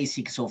of the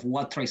basics of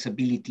what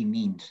traceability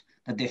means,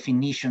 the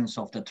definitions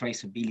of the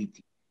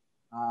traceability.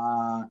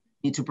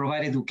 Need to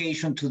provide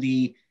education to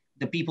the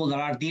people that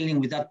are dealing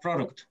with that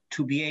product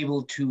to be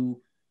able to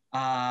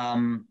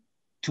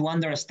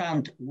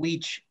understand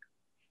which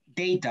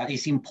data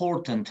is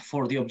important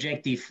for the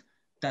objective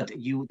that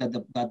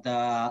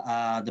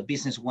the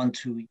business want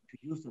to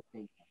use the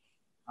data.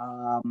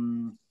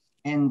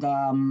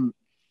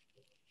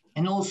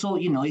 And also,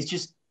 it's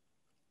just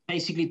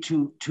basically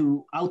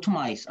to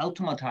automatize,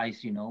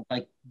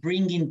 like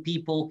bringing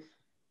people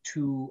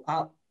to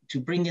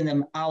bringing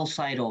them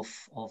outside of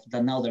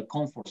their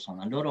comfort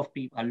zone.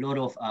 A lot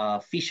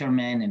of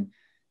fishermen, and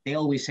they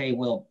always say,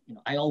 well,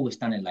 I always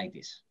done it like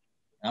this.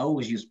 I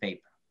always use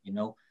paper,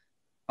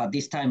 but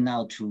this time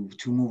now to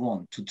move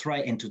on, to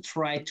try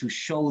to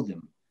show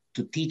them,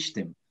 to teach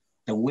them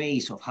the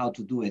ways of how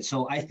to do it.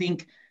 So I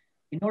think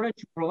in order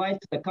to provide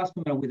to the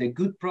customer with a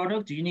good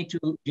product, you need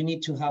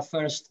to have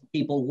first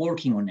people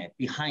working on it,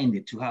 behind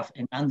it, to have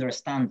and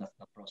understand the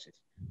process.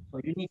 So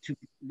you need to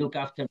look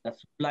after the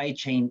supply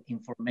chain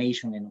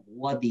information and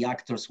what the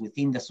actors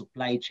within the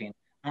supply chain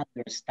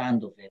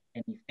understand of it,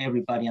 and if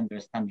everybody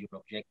understands your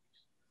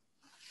objectives.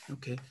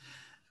 Okay.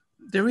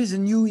 There is a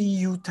new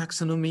EU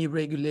taxonomy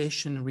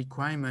regulation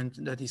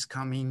requirement that is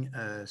coming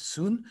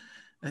soon.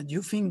 Do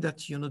you think that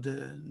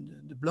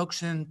the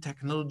blockchain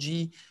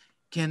technology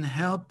can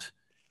help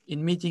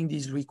in meeting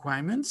these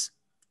requirements?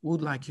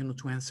 Would like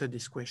to answer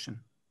this question.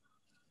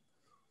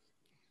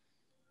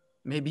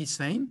 Maybe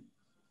Svein?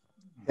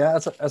 Yeah,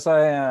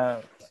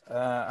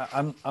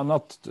 I'm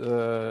not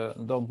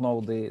don't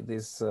know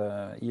this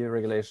EU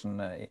regulation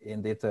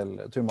in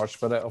detail too much,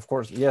 but of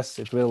course, yes,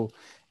 it will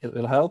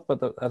help.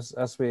 But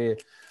as we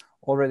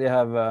already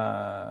have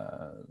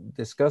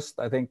discussed,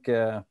 I think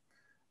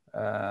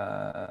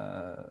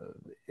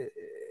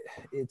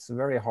it's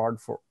very hard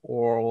for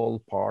all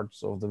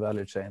parts of the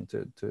value chain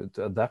to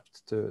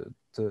adapt to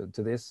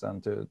this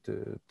and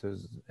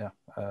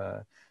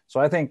so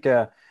I think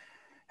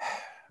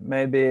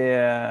maybe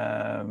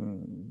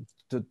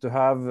to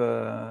have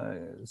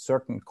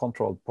certain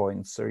control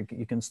points, so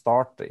you can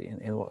start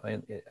in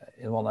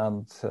one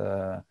end,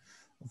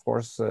 of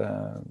course,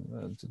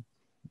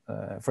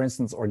 for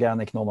instance,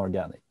 organic,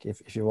 non-organic.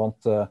 If you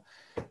want to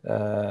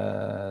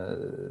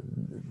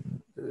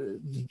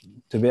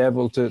be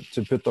able to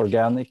put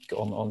organic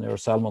on your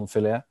salmon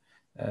fillet,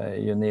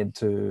 you need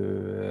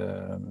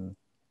to,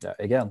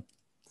 again,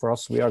 for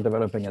us, we are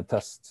developing a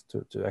test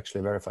to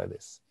actually verify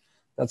this.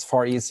 That's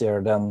far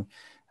easier than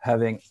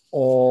having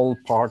all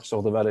parts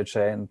of the value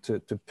chain to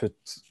put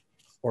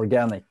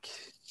organic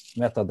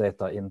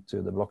metadata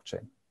into the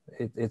blockchain.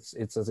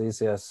 It's as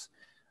easy as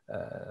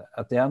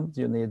at the end,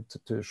 you need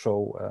to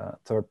show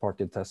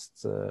third-party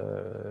tests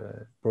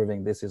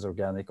proving this is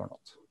organic or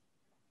not.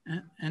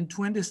 And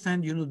to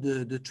understand,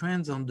 the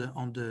trends on the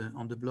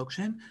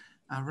blockchain,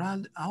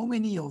 Harald, how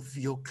many of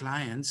your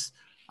clients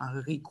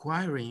are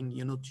requiring,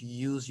 to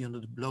use,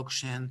 the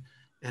blockchain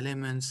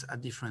elements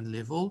at different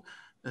level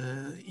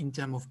in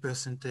terms of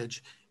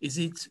percentage? Is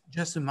it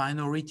just a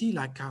minority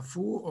like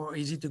Carrefour, or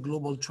is it a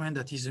global trend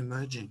that is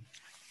emerging?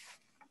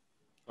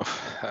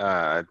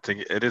 I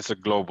think it is a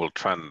global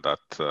trend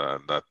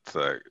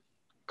that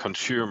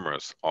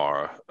consumers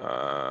are,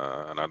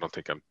 and I don't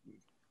think I'm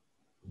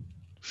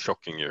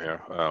shocking you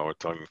here or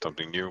telling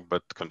something new,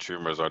 but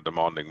consumers are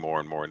demanding more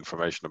and more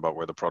information about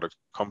where the product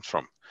comes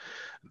from.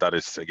 That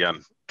is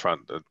again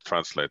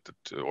translated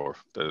to or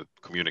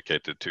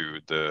communicated to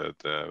the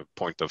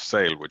point of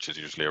sale, which is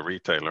usually a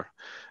retailer.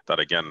 That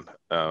again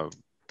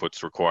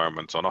puts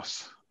requirements on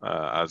us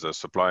as a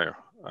supplier.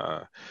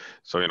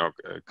 So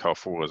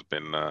Carrefour has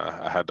been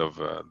ahead of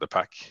the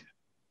pack,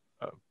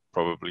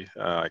 probably.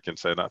 I can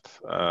say that.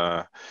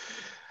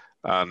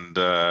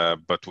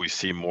 But we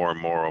see more and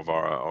more of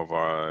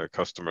our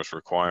customers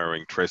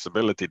requiring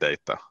traceability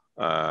data.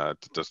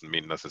 It doesn't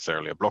mean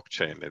necessarily a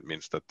blockchain. It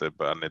means that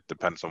and it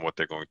depends on what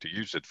they're going to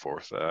use it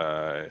for.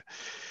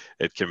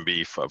 It can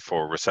be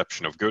for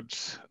reception of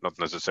goods, not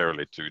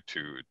necessarily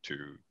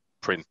to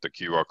print the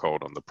QR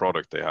code on the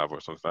product they have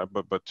or something like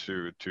that, but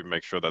to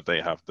make sure that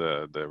they have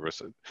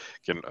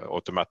can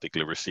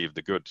automatically receive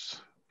the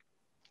goods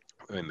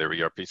in their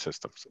ERP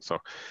systems. So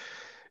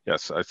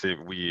yes, I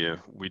think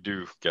we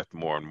do get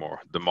more and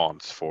more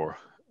demands for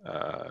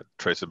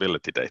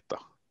traceability data.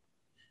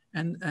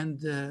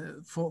 And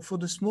for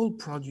the small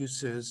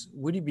producers,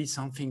 would it be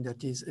something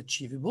that is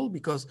achievable?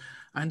 Because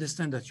I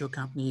understand that your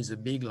company is a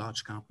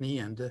large company,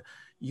 and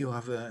you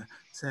have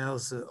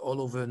sales all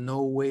over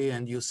Norway,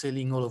 and you're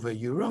selling all over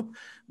Europe.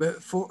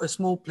 But for a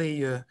small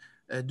player,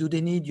 do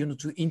they need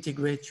to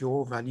integrate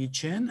your value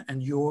chain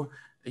and your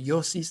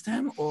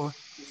system, or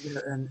is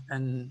there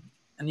an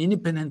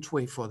independent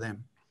way for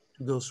them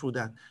to go through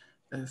that?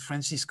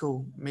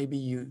 Francisco, maybe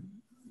you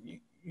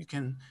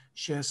can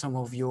share some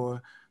of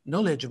your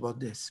knowledge about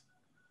this.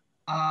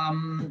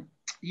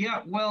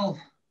 Yeah, well,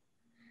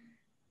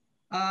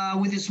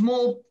 with the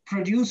small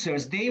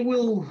producers, they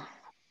will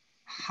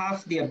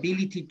have the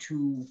ability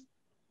to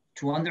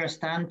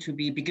understand,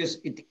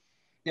 because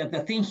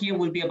the thing here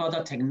will be about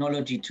the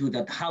technology too,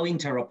 that how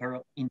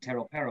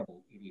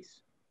interoperable it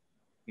is.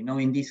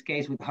 In this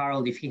case with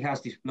Harald, if he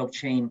has this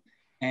blockchain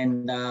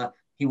and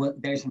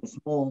there's a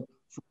small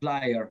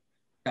supplier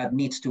that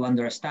needs to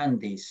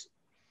understand this,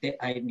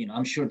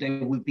 I'm sure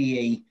there will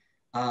be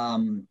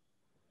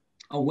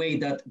a way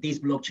that this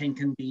blockchain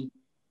can be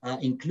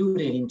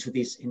included into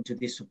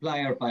this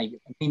supplier by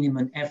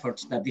minimum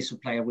efforts that this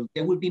supplier will.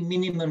 There will be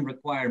minimum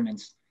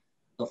requirements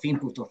of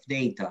input of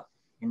data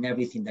and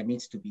everything that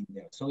needs to be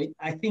there. So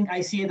I think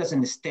I see it as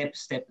a step,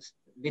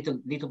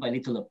 little by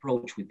little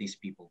approach with these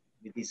people,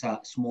 with these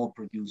small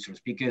producers,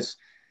 because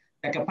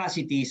the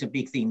capacity is a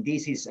big thing.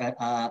 This is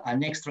a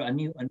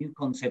new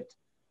concept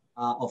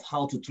of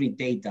how to treat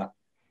data,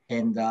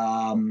 and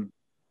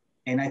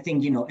I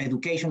think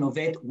education of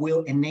it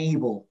will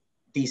enable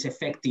this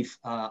effective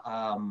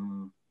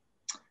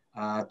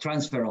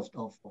transfer of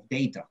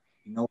data.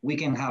 We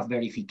can have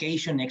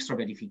verification, extra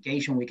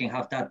verification, we can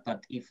have that,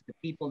 but if the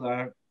people that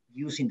are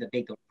using the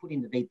data,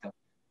 putting the data,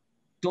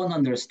 don't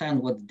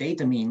understand what the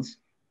data means,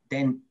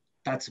 then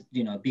that's a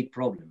big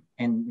problem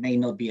and may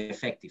not be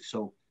effective.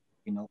 So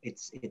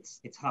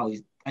it's how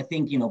I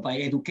think by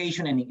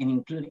education and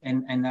including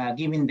and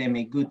giving them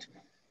a good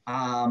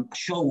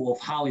show of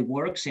how it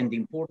works and the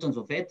importance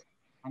of it,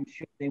 I'm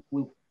sure they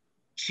will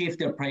shift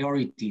their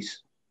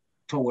priorities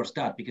towards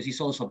that, because it's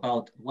also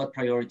about what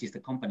priorities the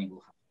company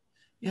will have.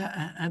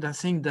 Yeah, and I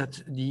think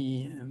that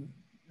the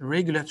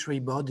regulatory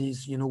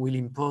bodies, will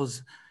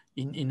impose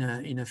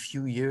in a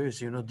few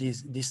years,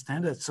 these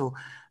standards. So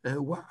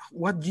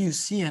what do you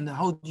see, and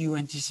how do you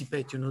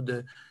anticipate,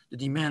 the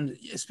demand,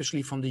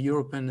 especially from the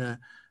European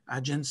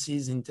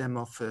agencies in terms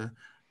of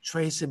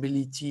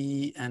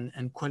traceability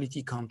and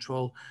quality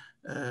control?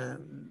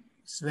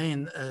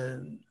 Svein,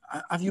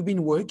 have you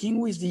been working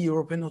with the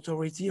European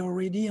authority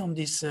already on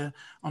this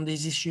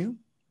issue?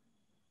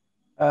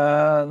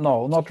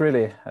 No, not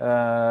really.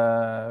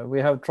 We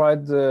have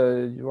tried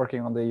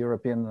working on the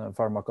European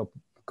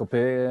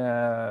pharmacopy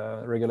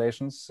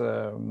regulations,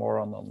 more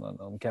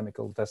on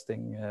chemical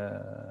testing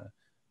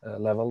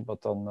level,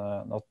 but on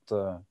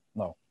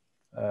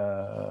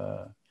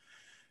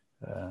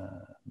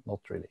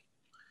not really.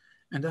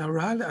 And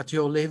Harald, at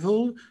your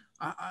level,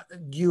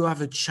 do you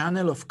have a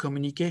channel of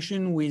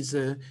communication with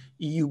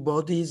EU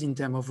bodies in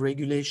terms of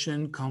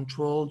regulation,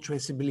 control,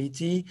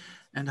 traceability?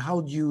 And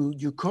how do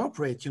you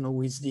cooperate,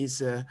 with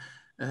these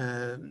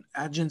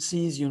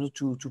agencies,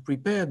 to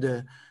prepare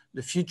the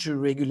future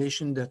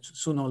regulation that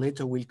sooner or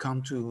later will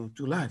come to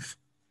life?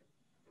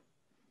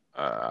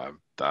 That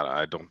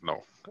I don't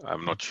know.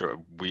 I'm not sure.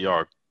 We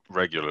are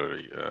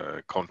regularly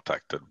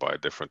contacted by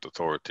different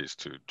authorities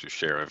to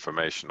share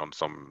information on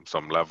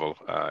some level,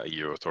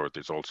 EU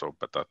authorities also,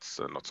 but that's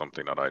not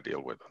something that I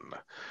deal with, and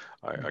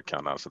I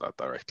can't answer that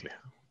directly.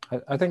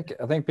 I think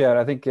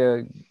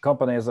Pierre,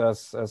 companies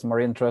as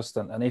Maintrust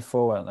and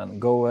IFO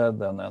and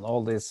GoEd and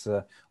all these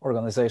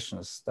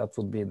organizations, that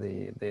would be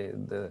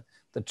the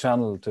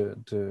channel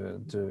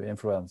to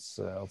influence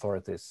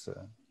authorities.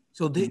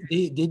 So they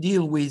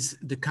deal with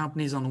the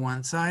companies on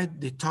one side,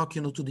 they talk,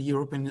 to the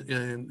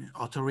European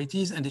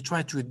authorities, and they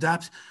try to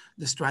adapt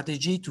the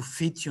strategy to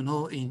fit,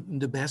 in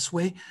the best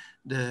way,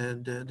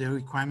 the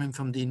requirement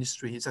from the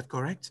industry. Is that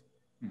correct?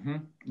 Mm-hmm.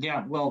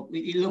 Yeah, well,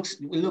 we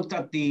looked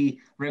at the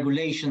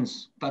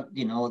regulations that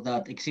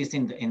that exist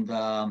in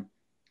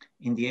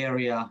the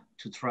area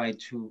to try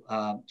to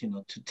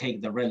to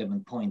take the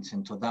relevant points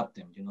and to adapt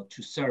them,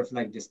 to serve,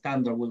 like the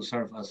standard will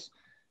serve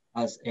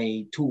as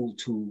a tool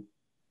to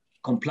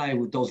comply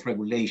with those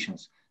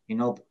regulations,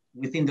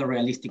 within the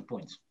realistic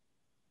points.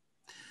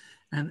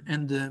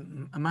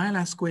 And my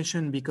last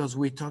question, because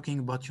we're talking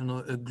about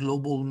a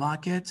global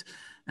market,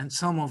 and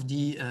some of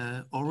the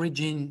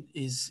origin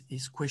is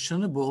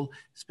questionable,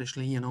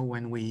 especially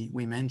when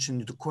we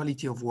mentioned the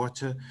quality of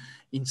water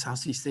in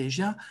Southeast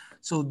Asia.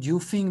 So do you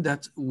think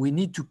that we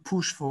need to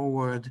push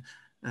forward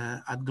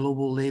at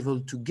global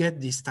level to get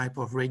this type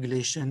of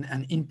regulation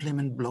and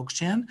implement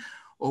blockchain?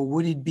 Or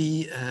would it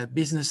be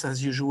business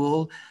as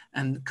usual,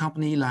 and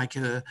company like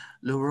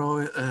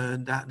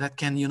Lerøy that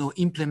can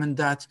implement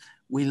that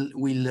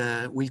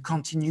will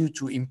continue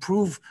to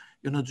improve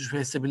the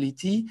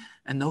traceability,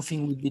 and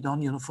nothing will be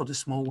done for the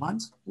small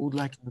ones? Who would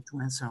like to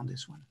answer on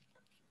this one?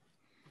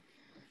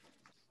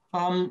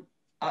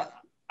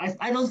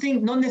 I don't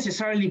think, not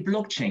necessarily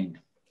blockchain.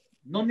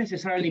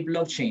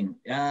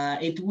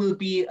 It will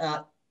be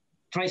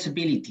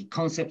traceability,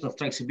 concept of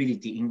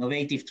traceability,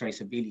 innovative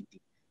traceability.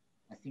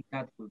 I think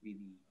that will be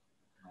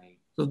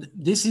So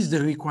this is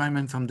the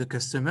requirement from the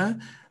customer.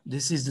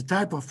 This is the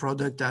type of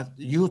product that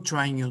you're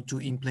trying to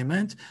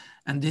implement.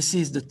 And this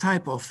is the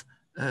type of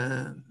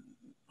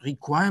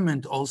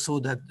requirement also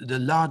that the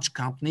large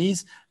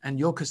companies and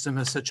your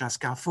customers such as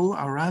Carrefour,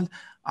 Harald,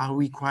 are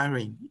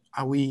requiring.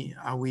 Are we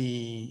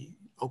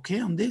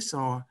okay on this,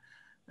 or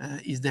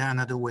is there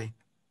another way?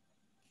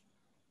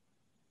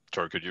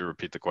 Sorry, could you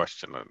repeat the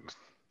question?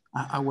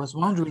 I was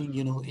wondering,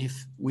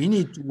 if we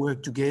need to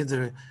work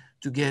together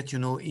to get,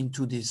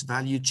 into this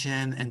value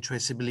chain and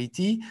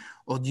traceability,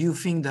 or do you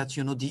think that,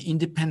 the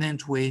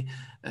independent way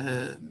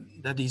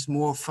that is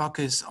more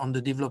focused on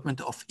the development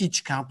of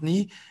each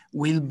company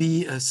will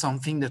be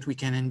something that we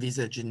can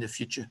envisage in the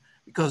future?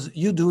 Because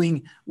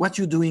what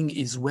you're doing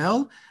is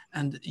well,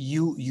 and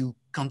you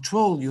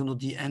control,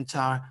 the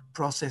entire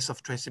process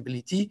of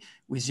traceability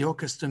with your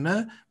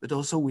customer, but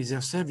also with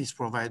your service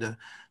provider.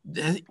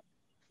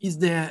 Is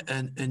there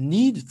a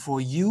need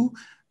for you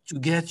to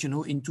get,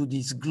 into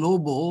this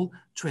global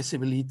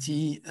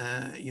traceability,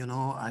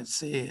 I'd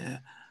say,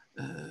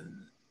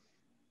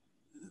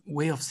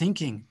 way of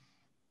thinking?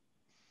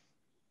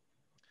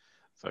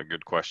 It's a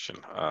good question.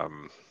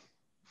 I'm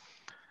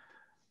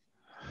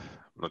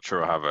not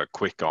sure I have a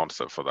quick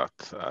answer for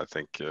that. I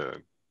think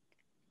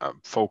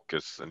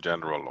focus in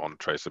general on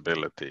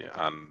traceability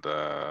and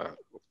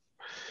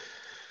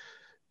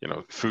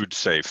food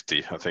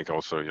safety, I think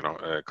also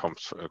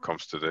comes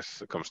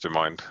to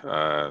mind.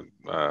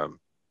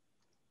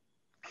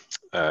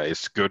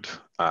 Is good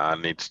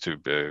and needs to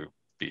be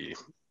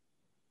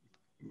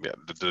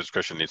the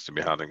discussion needs to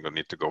be had, and we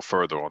need to go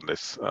further on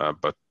this.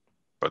 But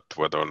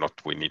whether or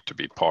not we need to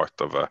be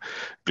part of a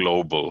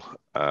global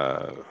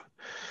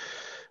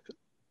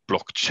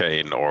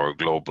blockchain or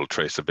global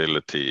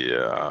traceability,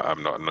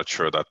 I'm not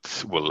sure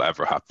that will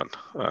ever happen.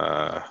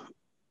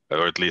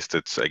 Or at least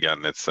it's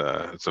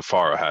a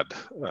far ahead.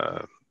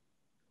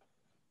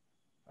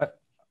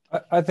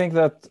 I think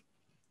that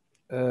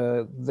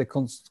the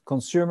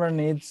consumer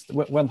needs,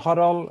 when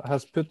Harald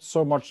has put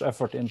so much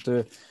effort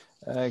into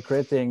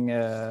creating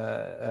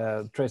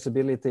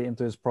traceability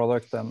into his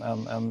product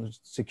and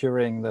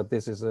securing that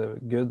this is a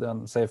good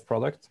and safe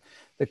product,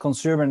 the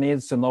consumer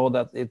needs to know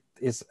that it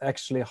is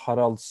actually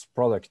Harald's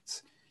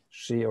product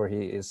she or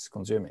he is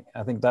consuming.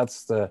 I think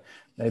that's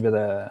maybe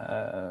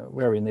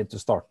where we need to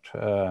start,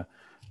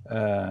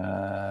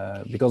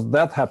 because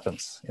that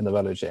happens in the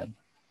value chain.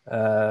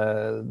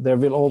 There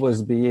will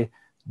always be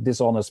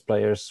dishonest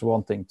players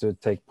wanting to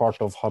take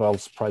part of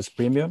Harald's price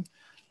premium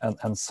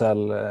and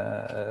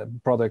sell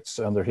products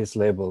under his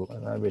label,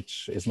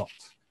 which is not.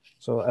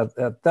 So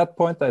at that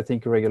point, I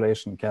think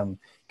regulation can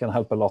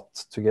help a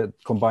lot to get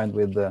combined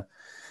with the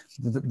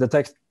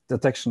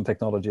detection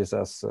technologies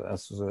as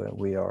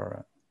we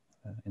are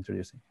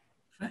introducing.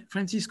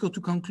 Francisco,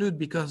 to conclude,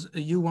 because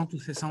you want to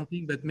say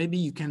something, but maybe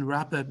you can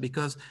wrap up,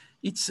 because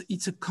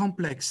it's a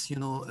complex,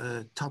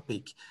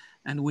 topic,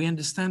 and we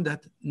understand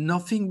that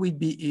nothing will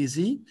be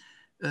easy.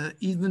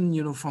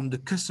 Even from the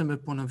customer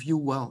point of view,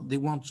 well, they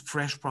want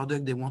fresh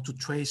product, they want to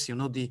trace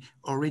the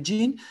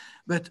origin,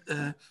 but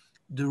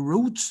the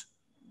route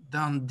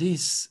down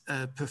this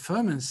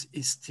performance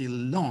is still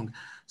long.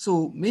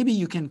 So maybe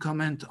you can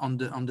comment on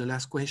the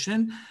last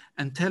question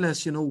and tell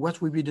us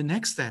what will be the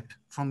next step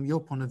from your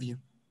point of view.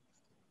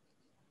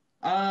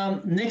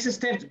 Next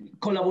step,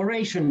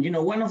 collaboration. You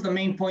know, one of the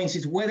main points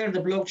is whether the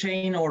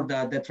blockchain or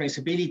the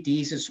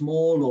traceability is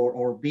small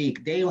or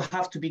big. They will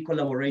have to be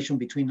collaboration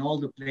between all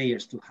the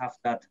players to have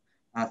that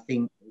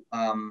thing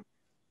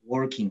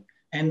working.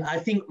 And I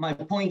think my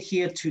point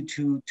here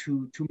to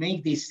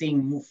make this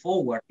thing move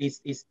forward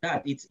is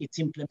that it's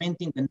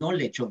implementing the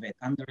knowledge of it,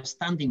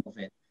 understanding of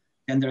it,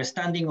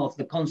 understanding of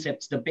the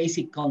concepts, the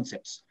basic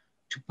concepts,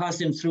 to pass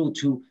them through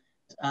to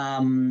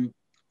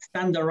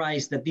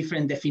standardize the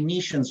different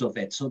definitions of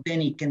it, so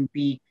then it can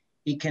be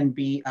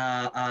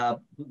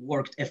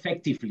worked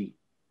effectively,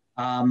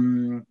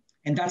 and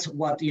that's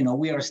what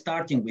we are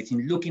starting with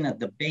in looking at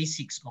the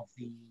basics of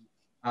the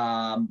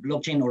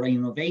blockchain or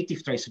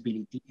innovative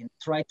traceability, and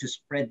try to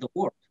spread the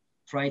word,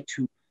 try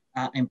to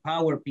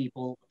empower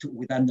people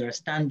with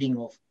understanding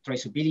of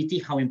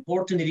traceability, how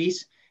important it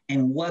is,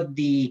 and what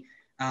the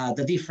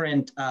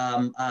different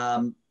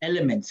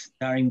elements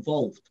that are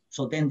involved,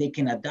 so then they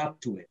can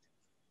adapt to it.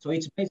 So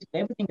it's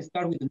basically everything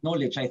starts with the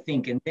knowledge, I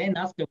think, and then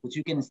afterwards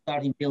you can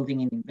start in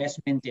building an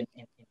investment in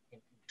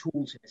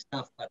tools and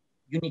stuff, but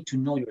you need to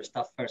know your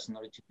stuff first in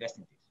order to invest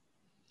in this.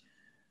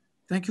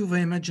 Thank you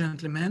very much,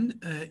 gentlemen.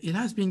 It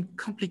has been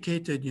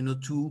complicated,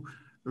 to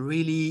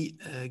really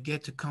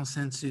get a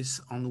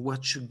consensus on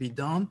what should be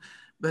done,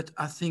 but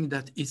I think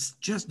that it's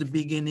just the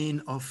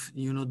beginning of,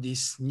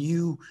 this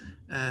new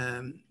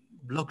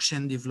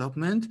blockchain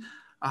development.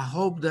 I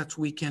hope that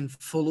we can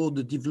follow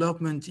the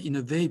development in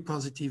a very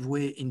positive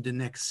way in the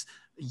next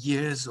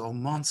years or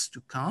months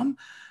to come.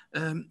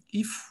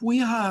 If we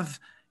have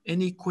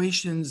any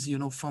questions,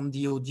 from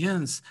the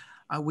audience,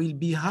 I will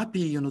be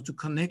happy, to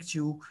connect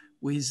you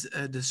with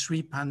the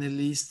three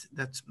panelists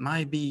that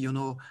might be,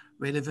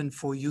 relevant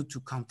for you to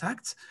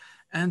contact.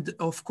 And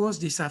of course,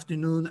 this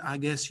afternoon, I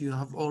guess you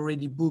have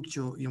already booked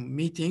your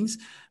meetings,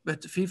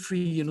 but feel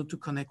free, to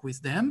connect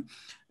with them.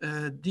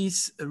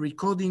 This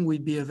recording will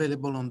be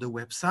available on the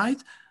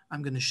website.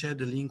 I'm going to share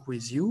the link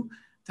with you.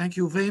 Thank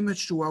you very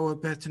much to our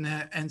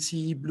partner,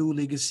 NCE Blue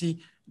Legacy,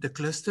 the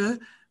cluster.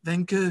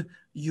 Wenke,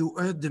 you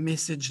heard the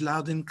message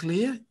loud and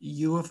clear.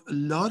 You have a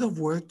lot of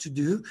work to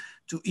do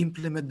to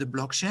implement the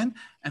blockchain,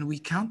 and we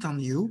count on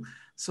you.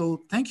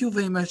 So thank you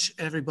very much,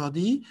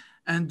 everybody.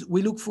 And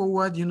we look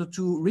forward, to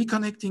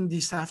reconnecting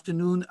this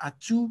afternoon at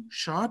 2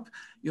 sharp,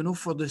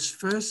 for this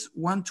first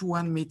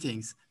one-to-one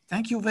meetings.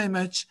 Thank you very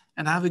much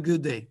and have a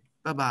good day.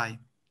 Bye-bye.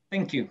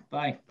 Thank you.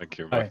 Bye. Thank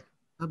you. Bye.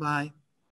 Bye-bye.